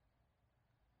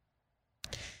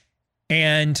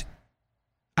 And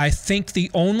I think the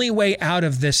only way out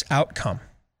of this outcome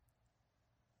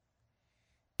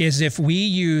is if we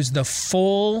use the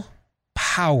full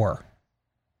power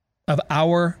of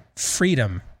our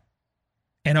freedom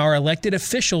and our elected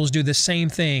officials do the same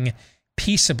thing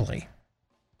peaceably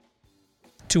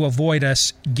to avoid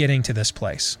us getting to this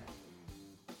place.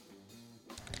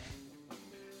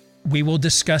 We will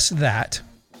discuss that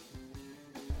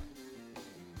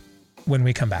when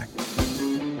we come back.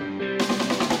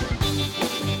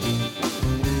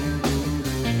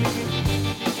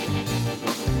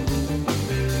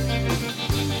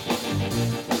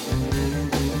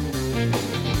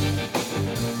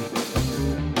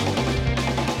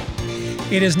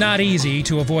 It is not easy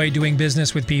to avoid doing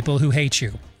business with people who hate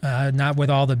you, not with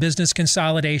all the business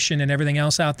consolidation and everything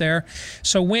else out there.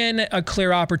 So when a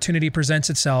clear opportunity presents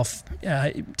itself,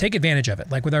 take advantage of it.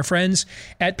 Like with our friends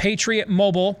at Patriot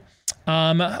Mobile,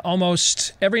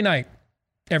 almost every night,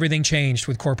 everything changed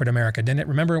with corporate America, didn't it?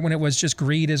 Remember when it was just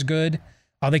greed is good?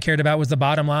 All they cared about was the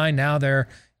bottom line. Now they're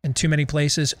in too many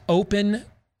places, open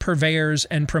purveyors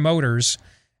and promoters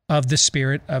of the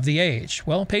spirit of the age.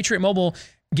 Well, Patriot Mobile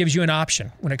gives you an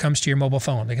option when it comes to your mobile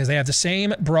phone because they have the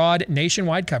same broad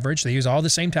nationwide coverage. They use all the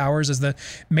same towers as the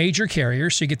major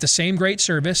carriers, so you get the same great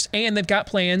service, and they've got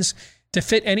plans to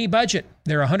fit any budget.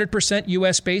 Their 100%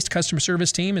 US-based customer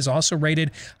service team is also rated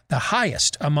the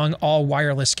highest among all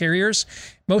wireless carriers.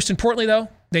 Most importantly, though,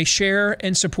 they share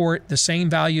and support the same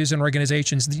values and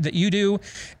organizations that you do.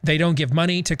 They don't give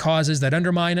money to causes that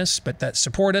undermine us, but that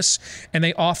support us. And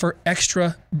they offer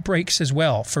extra breaks as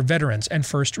well for veterans and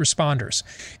first responders.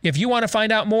 If you want to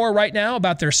find out more right now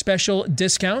about their special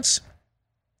discounts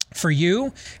for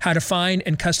you, how to find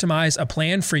and customize a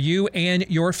plan for you and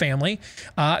your family,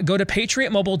 go to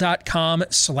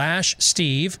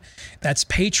patriotmobile.com/Steve. That's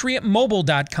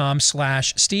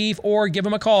patriotmobile.com/Steve, or give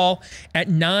them a call at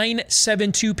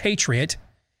 972-PATRIOT.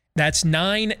 That's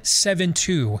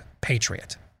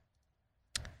 972-PATRIOT.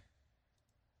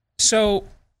 So,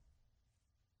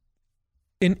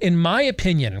 in my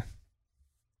opinion,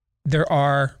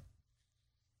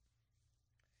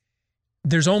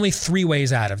 there's only three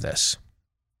ways out of this.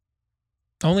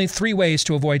 Only three ways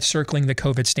to avoid circling the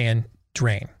Covidstan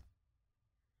drain.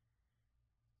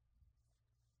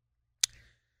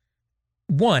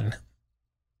 One,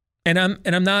 and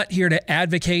I'm not here to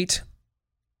advocate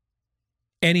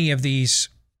any of these.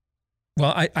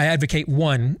 Well, I advocate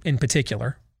one in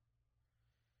particular,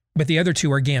 but the other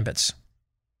two are gambits.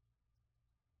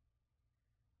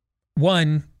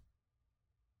 One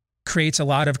creates a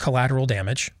lot of collateral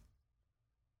damage.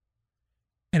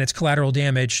 And it's collateral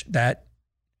damage that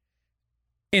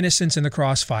innocents in the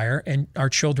crossfire and our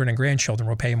children and grandchildren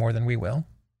will pay more than we will.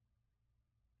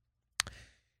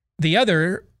 The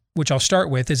other, which I'll start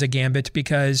with, is a gambit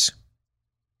because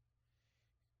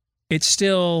it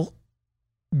still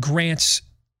grants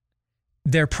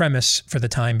their premise for the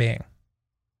time being.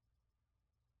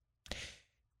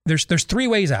 There's three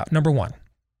ways out. Number one,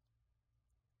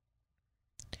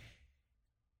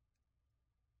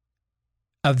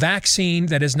 a vaccine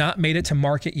that has not made it to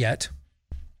market yet,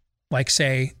 like,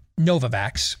 say,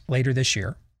 Novavax later this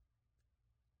year,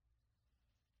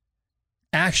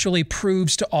 actually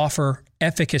proves to offer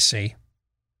efficacy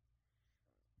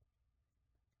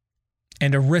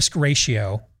and a risk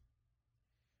ratio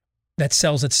that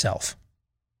sells itself.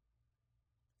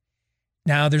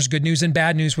 Now, there's good news and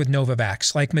bad news with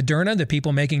Novavax. Like Moderna, the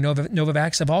people making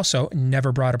Novavax have also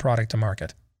never brought a product to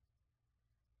market.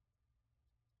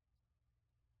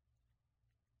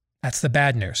 That's the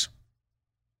bad news.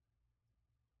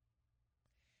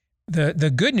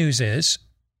 The good news is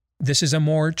this is a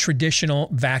more traditional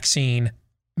vaccine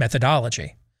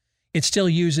methodology. It still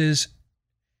uses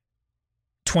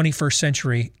 21st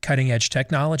century cutting edge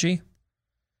technology.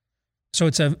 So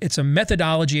it's a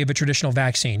methodology of a traditional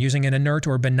vaccine using an inert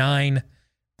or benign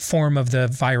form of the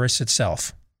virus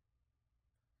itself.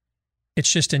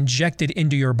 It's just injected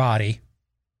into your body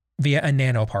via a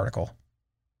nanoparticle.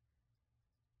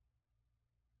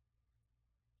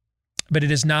 But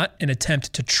it is not an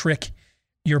attempt to trick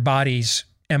your body's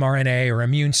mRNA or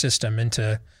immune system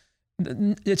into,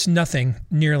 it's nothing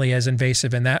nearly as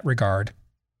invasive in that regard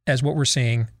as what we're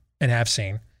seeing and have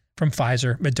seen from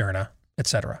Pfizer, Moderna,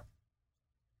 etc.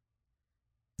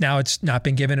 Now, it's not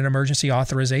been given an emergency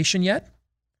authorization yet.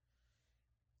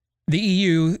 The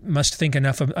EU must think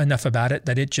enough about it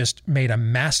that it just made a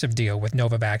massive deal with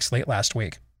Novavax late last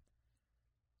week.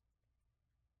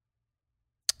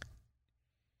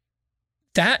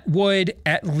 That would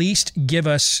at least give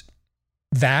us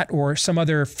that or some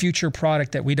other future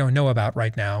product that we don't know about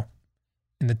right now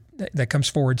and that comes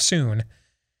forward soon,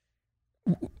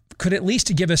 could at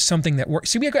least give us something that works.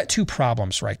 See, we've got two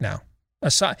problems right now.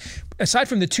 Aside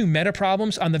from the two meta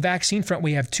problems, on the vaccine front,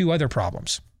 we have two other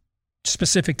problems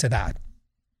specific to that.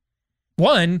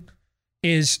 One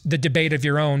is the debate of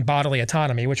your own bodily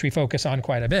autonomy, which we focus on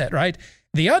quite a bit, right?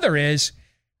 The other is,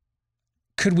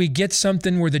 could we get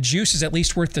something where the juice is at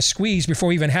least worth the squeeze before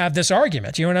we even have this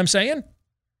argument? You know what I'm saying?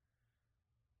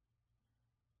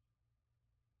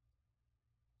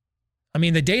 I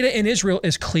mean, the data in Israel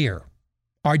is clear.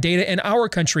 Our data in our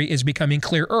country is becoming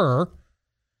clearer.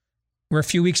 We're a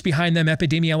few weeks behind them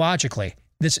epidemiologically.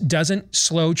 This doesn't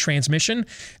slow transmission.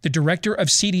 The director of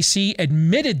CDC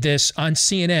admitted this on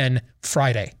CNN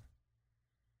Friday.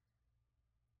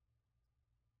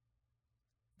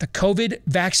 The COVID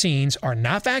vaccines are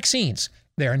not vaccines.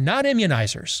 They are not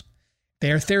immunizers.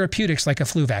 They are therapeutics like a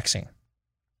flu vaccine.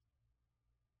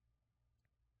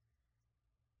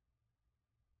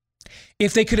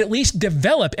 If they could at least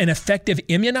develop an effective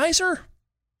immunizer.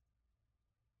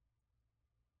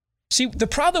 See, the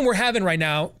problem we're having right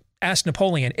now, ask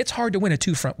Napoleon, it's hard to win a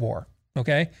two-front war,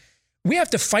 okay? We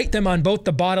have to fight them on both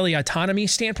the bodily autonomy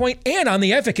standpoint and on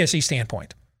the efficacy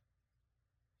standpoint.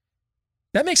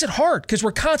 That makes it hard because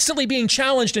we're constantly being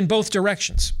challenged in both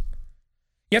directions.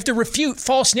 You have to refute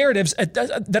false narratives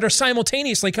that are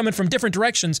simultaneously coming from different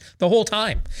directions the whole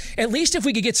time. At least if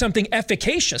we could get something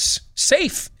efficacious,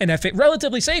 safe and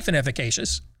relatively safe and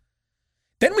efficacious,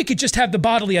 then we could just have the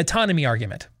bodily autonomy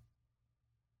argument.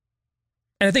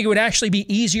 And I think it would actually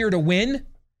be easier to win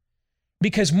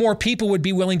because more people would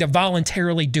be willing to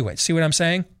voluntarily do it. See what I'm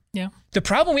saying? Yeah. The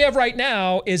problem we have right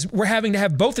now is we're having to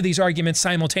have both of these arguments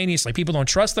simultaneously. People don't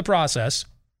trust the process.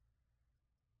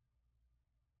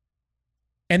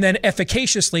 And then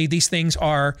efficaciously, these things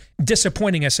are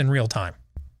disappointing us in real time.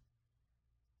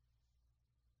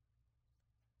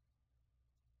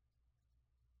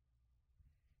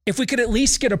 If we could at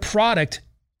least get a product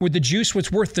where the juice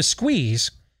was worth the squeeze,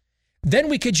 then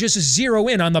we could just zero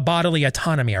in on the bodily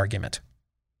autonomy argument.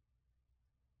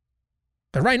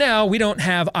 But right now, we don't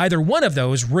have either one of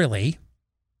those, really.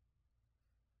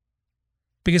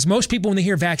 Because most people, when they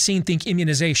hear vaccine, think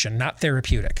immunization, not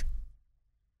therapeutic.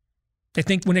 They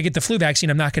think when I get the flu vaccine,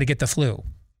 I'm not going to get the flu.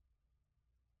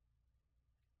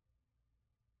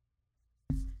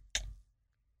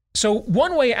 So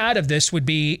one way out of this would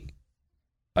be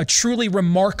a truly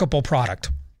remarkable product.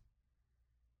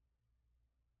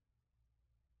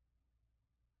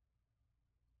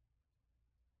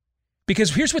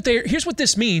 Because here's what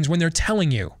this means when they're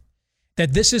telling you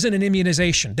that this isn't an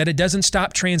immunization, that it doesn't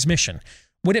stop transmission.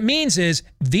 What it means is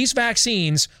these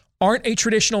vaccines aren't a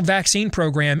traditional vaccine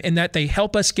program in that they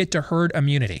help us get to herd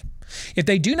immunity. If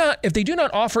they do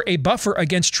not offer a buffer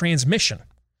against transmission,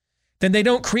 then they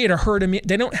don't create a herd immunity.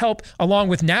 They don't help along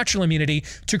with natural immunity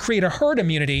to create a herd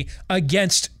immunity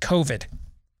against COVID.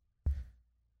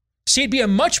 See, it'd be a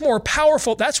much more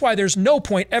powerful, that's why there's no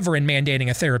point ever in mandating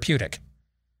a therapeutic.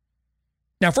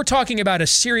 Now, if we're talking about a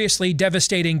seriously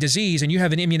devastating disease and you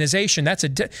have an immunization, that's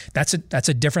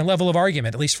a different level of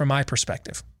argument, at least from my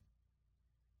perspective.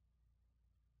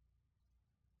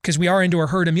 Because we are into a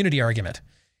herd immunity argument.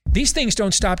 These things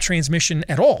don't stop transmission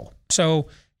at all. So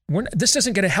this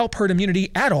isn't going to help herd immunity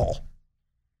at all.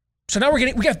 So now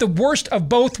we got the worst of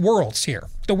both worlds here.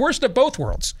 The worst of both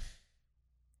worlds.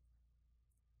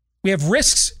 We have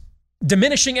risks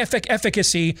diminishing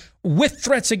efficacy with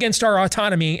threats against our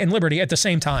autonomy and liberty at the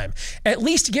same time. At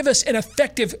least give us an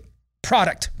effective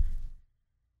product.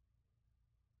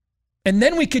 And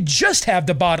then we could just have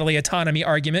the bodily autonomy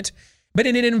argument, but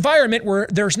in an environment where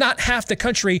there's not half the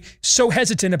country so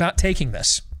hesitant about taking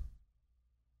this.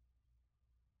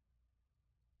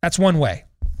 That's one way.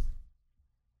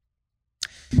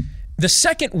 The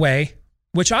second way,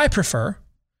 which I prefer,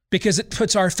 because it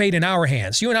puts our fate in our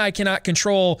hands. You and I cannot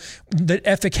control the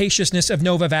efficaciousness of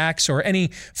Novavax or any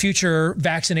future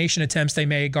vaccination attempts they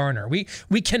may garner. We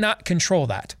cannot control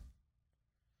that.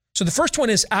 So the first one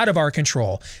is out of our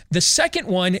control. The second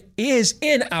one is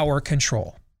in our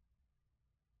control.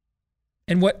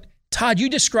 And what, Todd, you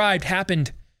described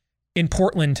happened in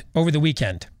Portland over the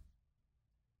weekend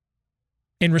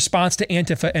in response to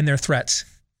Antifa and their threats.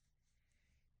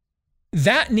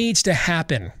 That needs to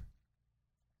happen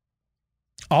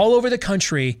all over the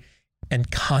country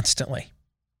and constantly.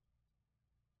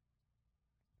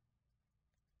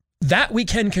 That we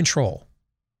can control.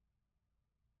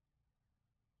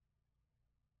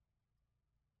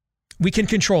 We can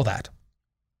control that.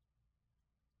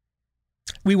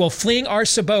 We will fling our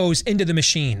sabots into the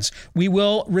machines. We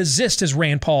will resist, as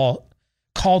Rand Paul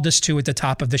called us to at the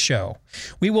top of the show.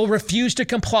 We will refuse to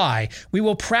comply. We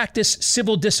will practice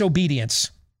civil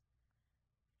disobedience.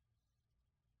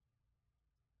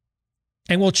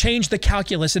 And we'll change the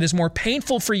calculus. It is more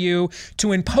painful for you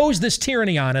to impose this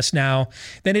tyranny on us now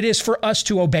than it is for us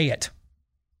to obey it.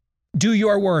 Do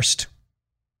your worst.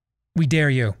 We dare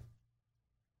you.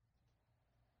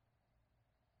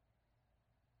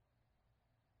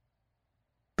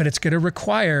 But it's going to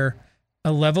require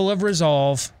a level of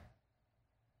resolve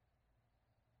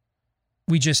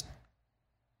we just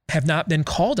have not been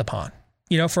called upon.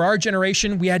 You know, for our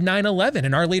generation, we had 9/11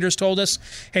 and our leaders told us,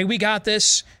 hey, we got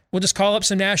this. We'll just call up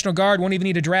some National Guard, won't even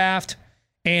need a draft,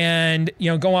 and, you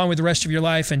know, go on with the rest of your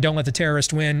life and don't let the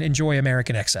terrorist win. Enjoy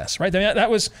American excess, right?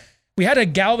 We had a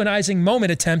galvanizing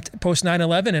moment attempt post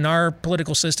 9/11 and our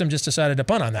political system just decided to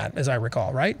punt on that, as I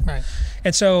recall, right? Right.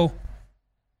 And so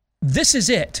this is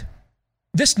it.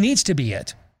 This needs to be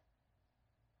it.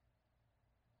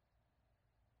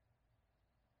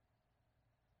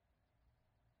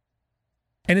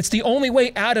 And it's the only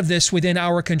way out of this within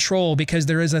our control, because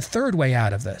there is a third way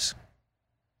out of this.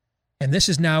 And this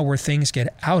is now where things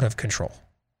get out of control.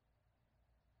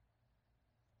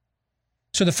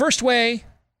 So the first way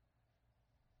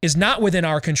is not within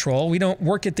our control. We don't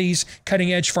work at these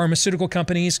cutting-edge pharmaceutical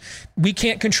companies. We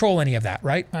can't control any of that,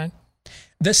 right? Right.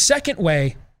 The second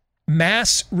way,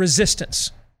 mass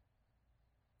resistance.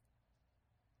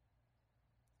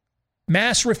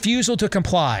 Mass refusal to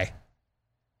comply.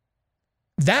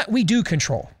 That we do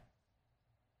control.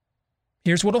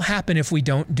 Here's what will happen if we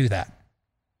don't do that.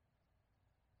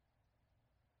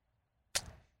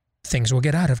 Things will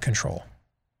get out of control.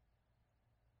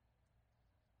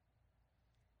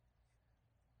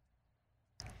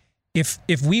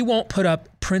 If we won't put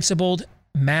up principled,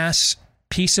 mass,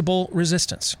 peaceable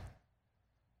resistance,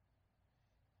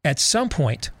 at some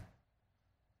point,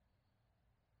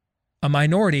 a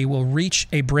minority will reach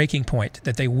a breaking point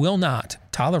that they will not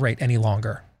tolerate any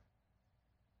longer.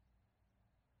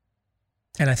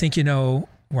 And I think you know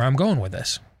where I'm going with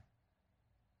this.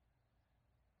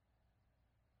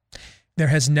 There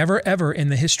has never, ever in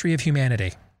the history of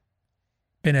humanity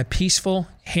been a peaceful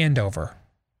handover,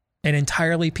 an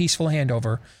entirely peaceful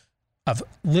handover of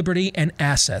liberty and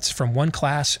assets from one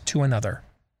class to another,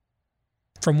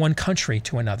 from one country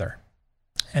to another.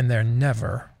 And there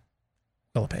never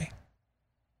will be.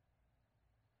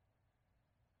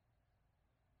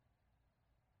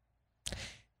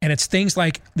 And it's things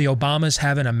like the Obamas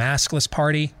having a maskless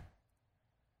party,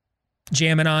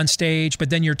 jamming on stage, but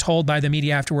then you're told by the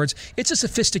media afterwards, it's a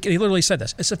sophisticated, he literally said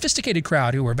this, a sophisticated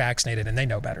crowd who were vaccinated and they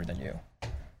know better than you.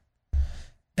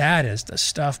 That is the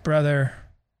stuff, brother.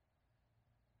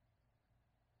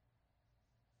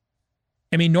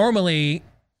 I mean, normally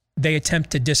they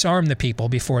attempt to disarm the people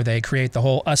before they create the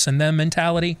whole us and them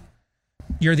mentality.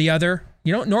 You're the other.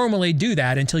 You don't normally do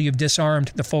that until you've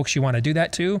disarmed the folks you want to do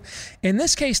that to. In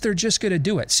this case, they're just going to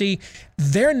do it. See,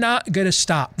 they're not going to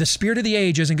stop. The spirit of the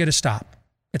age isn't going to stop.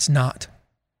 It's not.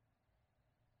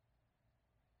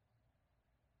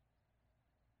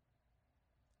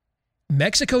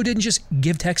 Mexico didn't just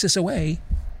give Texas away.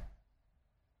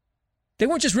 They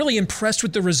weren't just really impressed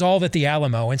with the resolve at the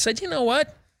Alamo and said, you know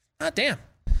what? Ah, damn.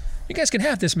 You guys can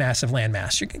have this massive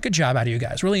landmass. Good job out of you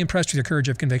guys. Really impressed with your courage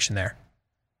of conviction there.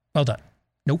 Well done.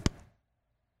 Nope.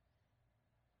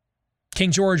 King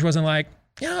George wasn't like,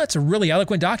 yeah, that's a really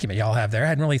eloquent document y'all have there. I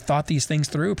hadn't really thought these things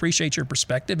through. Appreciate your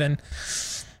perspective. And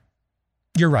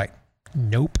You're right.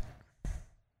 Nope.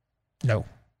 No.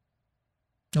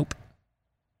 Nope.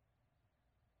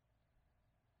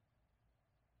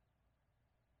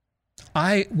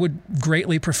 I would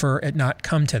greatly prefer it not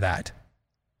come to that.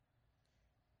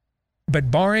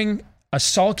 But barring a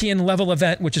Salkian level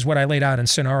event, which is what I laid out in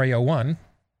scenario 1,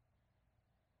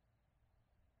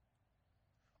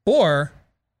 or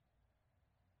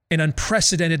an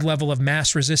unprecedented level of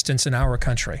mass resistance in our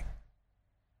country,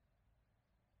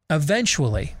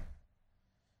 eventually,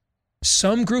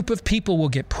 some group of people will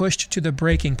get pushed to the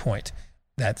breaking point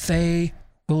that they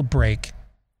will break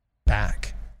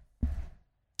back.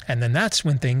 And then that's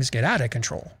when things get out of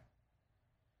control.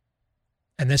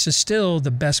 And this is still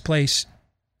the best place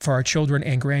for our children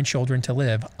and grandchildren to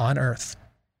live on Earth.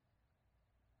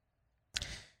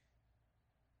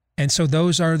 And so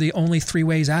those are the only 3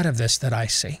 ways out of this that I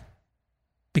see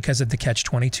because of the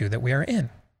catch-22 that we are in.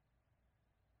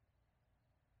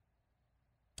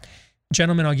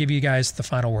 Gentlemen, I'll give you guys the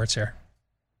final words here.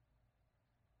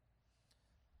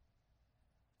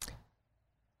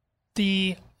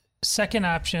 The second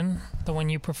option, the one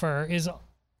you prefer, is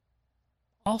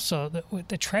also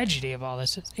the tragedy of all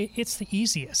this. It's the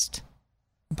easiest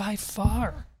by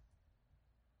far.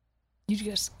 You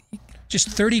just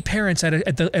 30 parents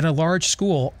at a large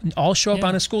school all show up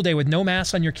on a school day with no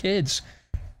masks on your kids,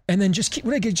 and then just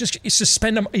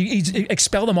suspend them,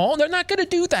 expel them all. They're not going to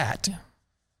do that. Yeah.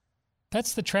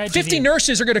 That's the tragedy. 50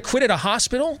 nurses are going to quit at a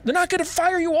hospital. They're not going to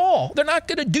fire you all. They're not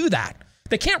going to do that.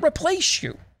 They can't replace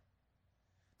you.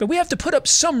 But we have to put up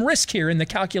some risk here in the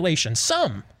calculation.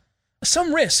 Some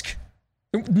risk.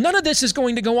 None of this is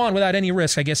going to go on without any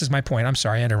risk, I guess is my point. I'm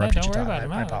sorry, I interrupted you, Tom.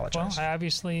 I apologize. Well, I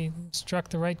obviously struck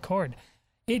the right chord.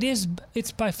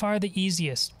 It's by far the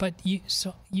easiest, but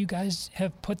you guys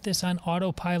have put this on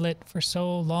autopilot for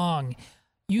so long.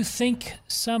 You think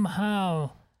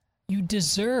somehow you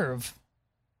deserve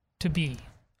to be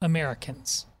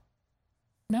Americans.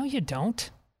 No, you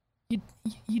don't.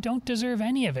 You don't deserve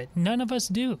any of it. None of us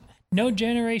do. No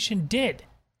generation did.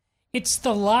 It's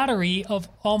the lottery of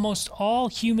almost all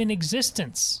human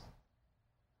existence.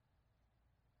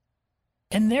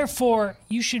 And therefore,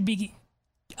 you should be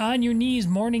on your knees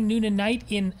morning, noon, and night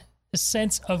in a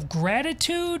sense of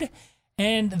gratitude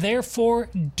and therefore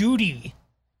duty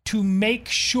to make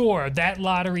sure that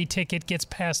lottery ticket gets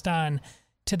passed on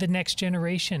to the next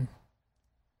generation.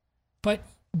 But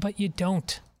you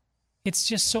don't. It's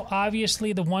just so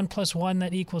obviously the 1 + 1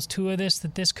 that equals 2 of this,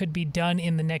 that this could be done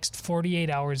in the next 48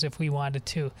 hours if we wanted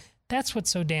to. That's what's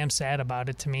so damn sad about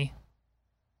it to me.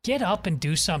 Get up and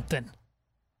do something.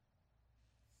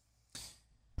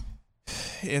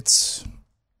 It's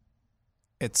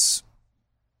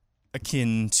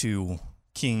akin to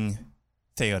King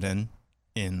Theoden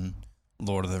in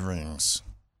Lord of the Rings.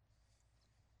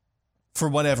 For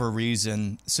whatever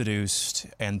reason, seduced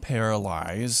and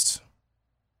paralyzed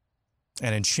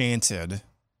and enchanted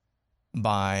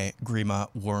by Grima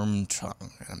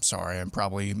Wormtongue. I'm sorry, I'm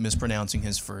probably mispronouncing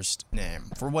his first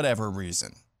name. For whatever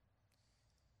reason.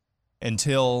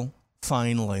 Until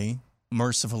finally,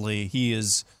 mercifully, he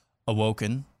is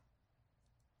awoken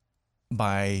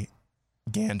by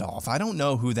Gandalf. I don't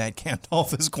know who that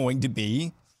Gandalf is going to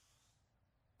be.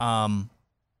 I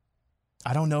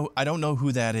don't know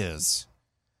who that is.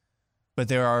 But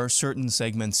there are certain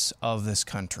segments of this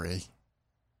country,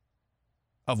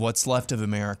 of what's left of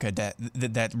America,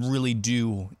 that really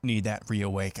do need that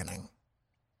reawakening.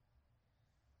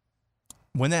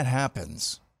 When that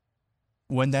happens,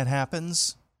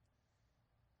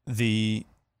 the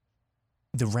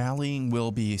rallying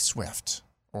will be swift,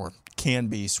 or can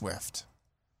be swift.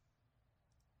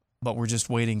 But we're just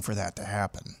waiting for that to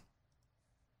happen.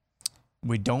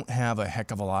 We don't have a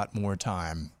heck of a lot more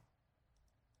time.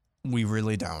 We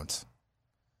really don't.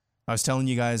 I was telling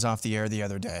you guys off the air the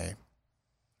other day,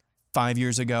 5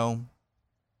 years ago,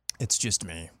 it's just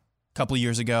me. A couple of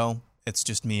years ago, it's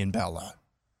just me and Bella.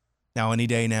 Now, any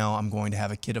day now, I'm going to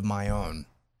have a kid of my own.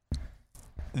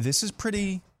 This is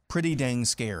pretty dang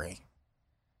scary.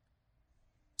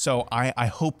 So I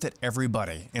hope that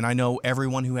everybody, and I know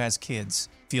everyone who has kids,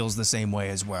 feels the same way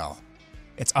as well.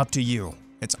 It's up to you.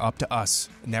 It's up to us.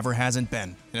 It never hasn't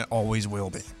been, and it always will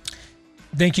be.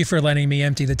 Thank you for letting me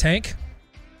empty the tank.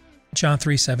 John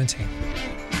 3:17.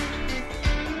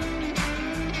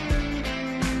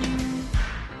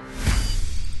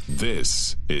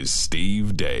 This is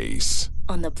Steve Deace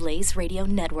on the Blaze Radio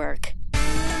Network.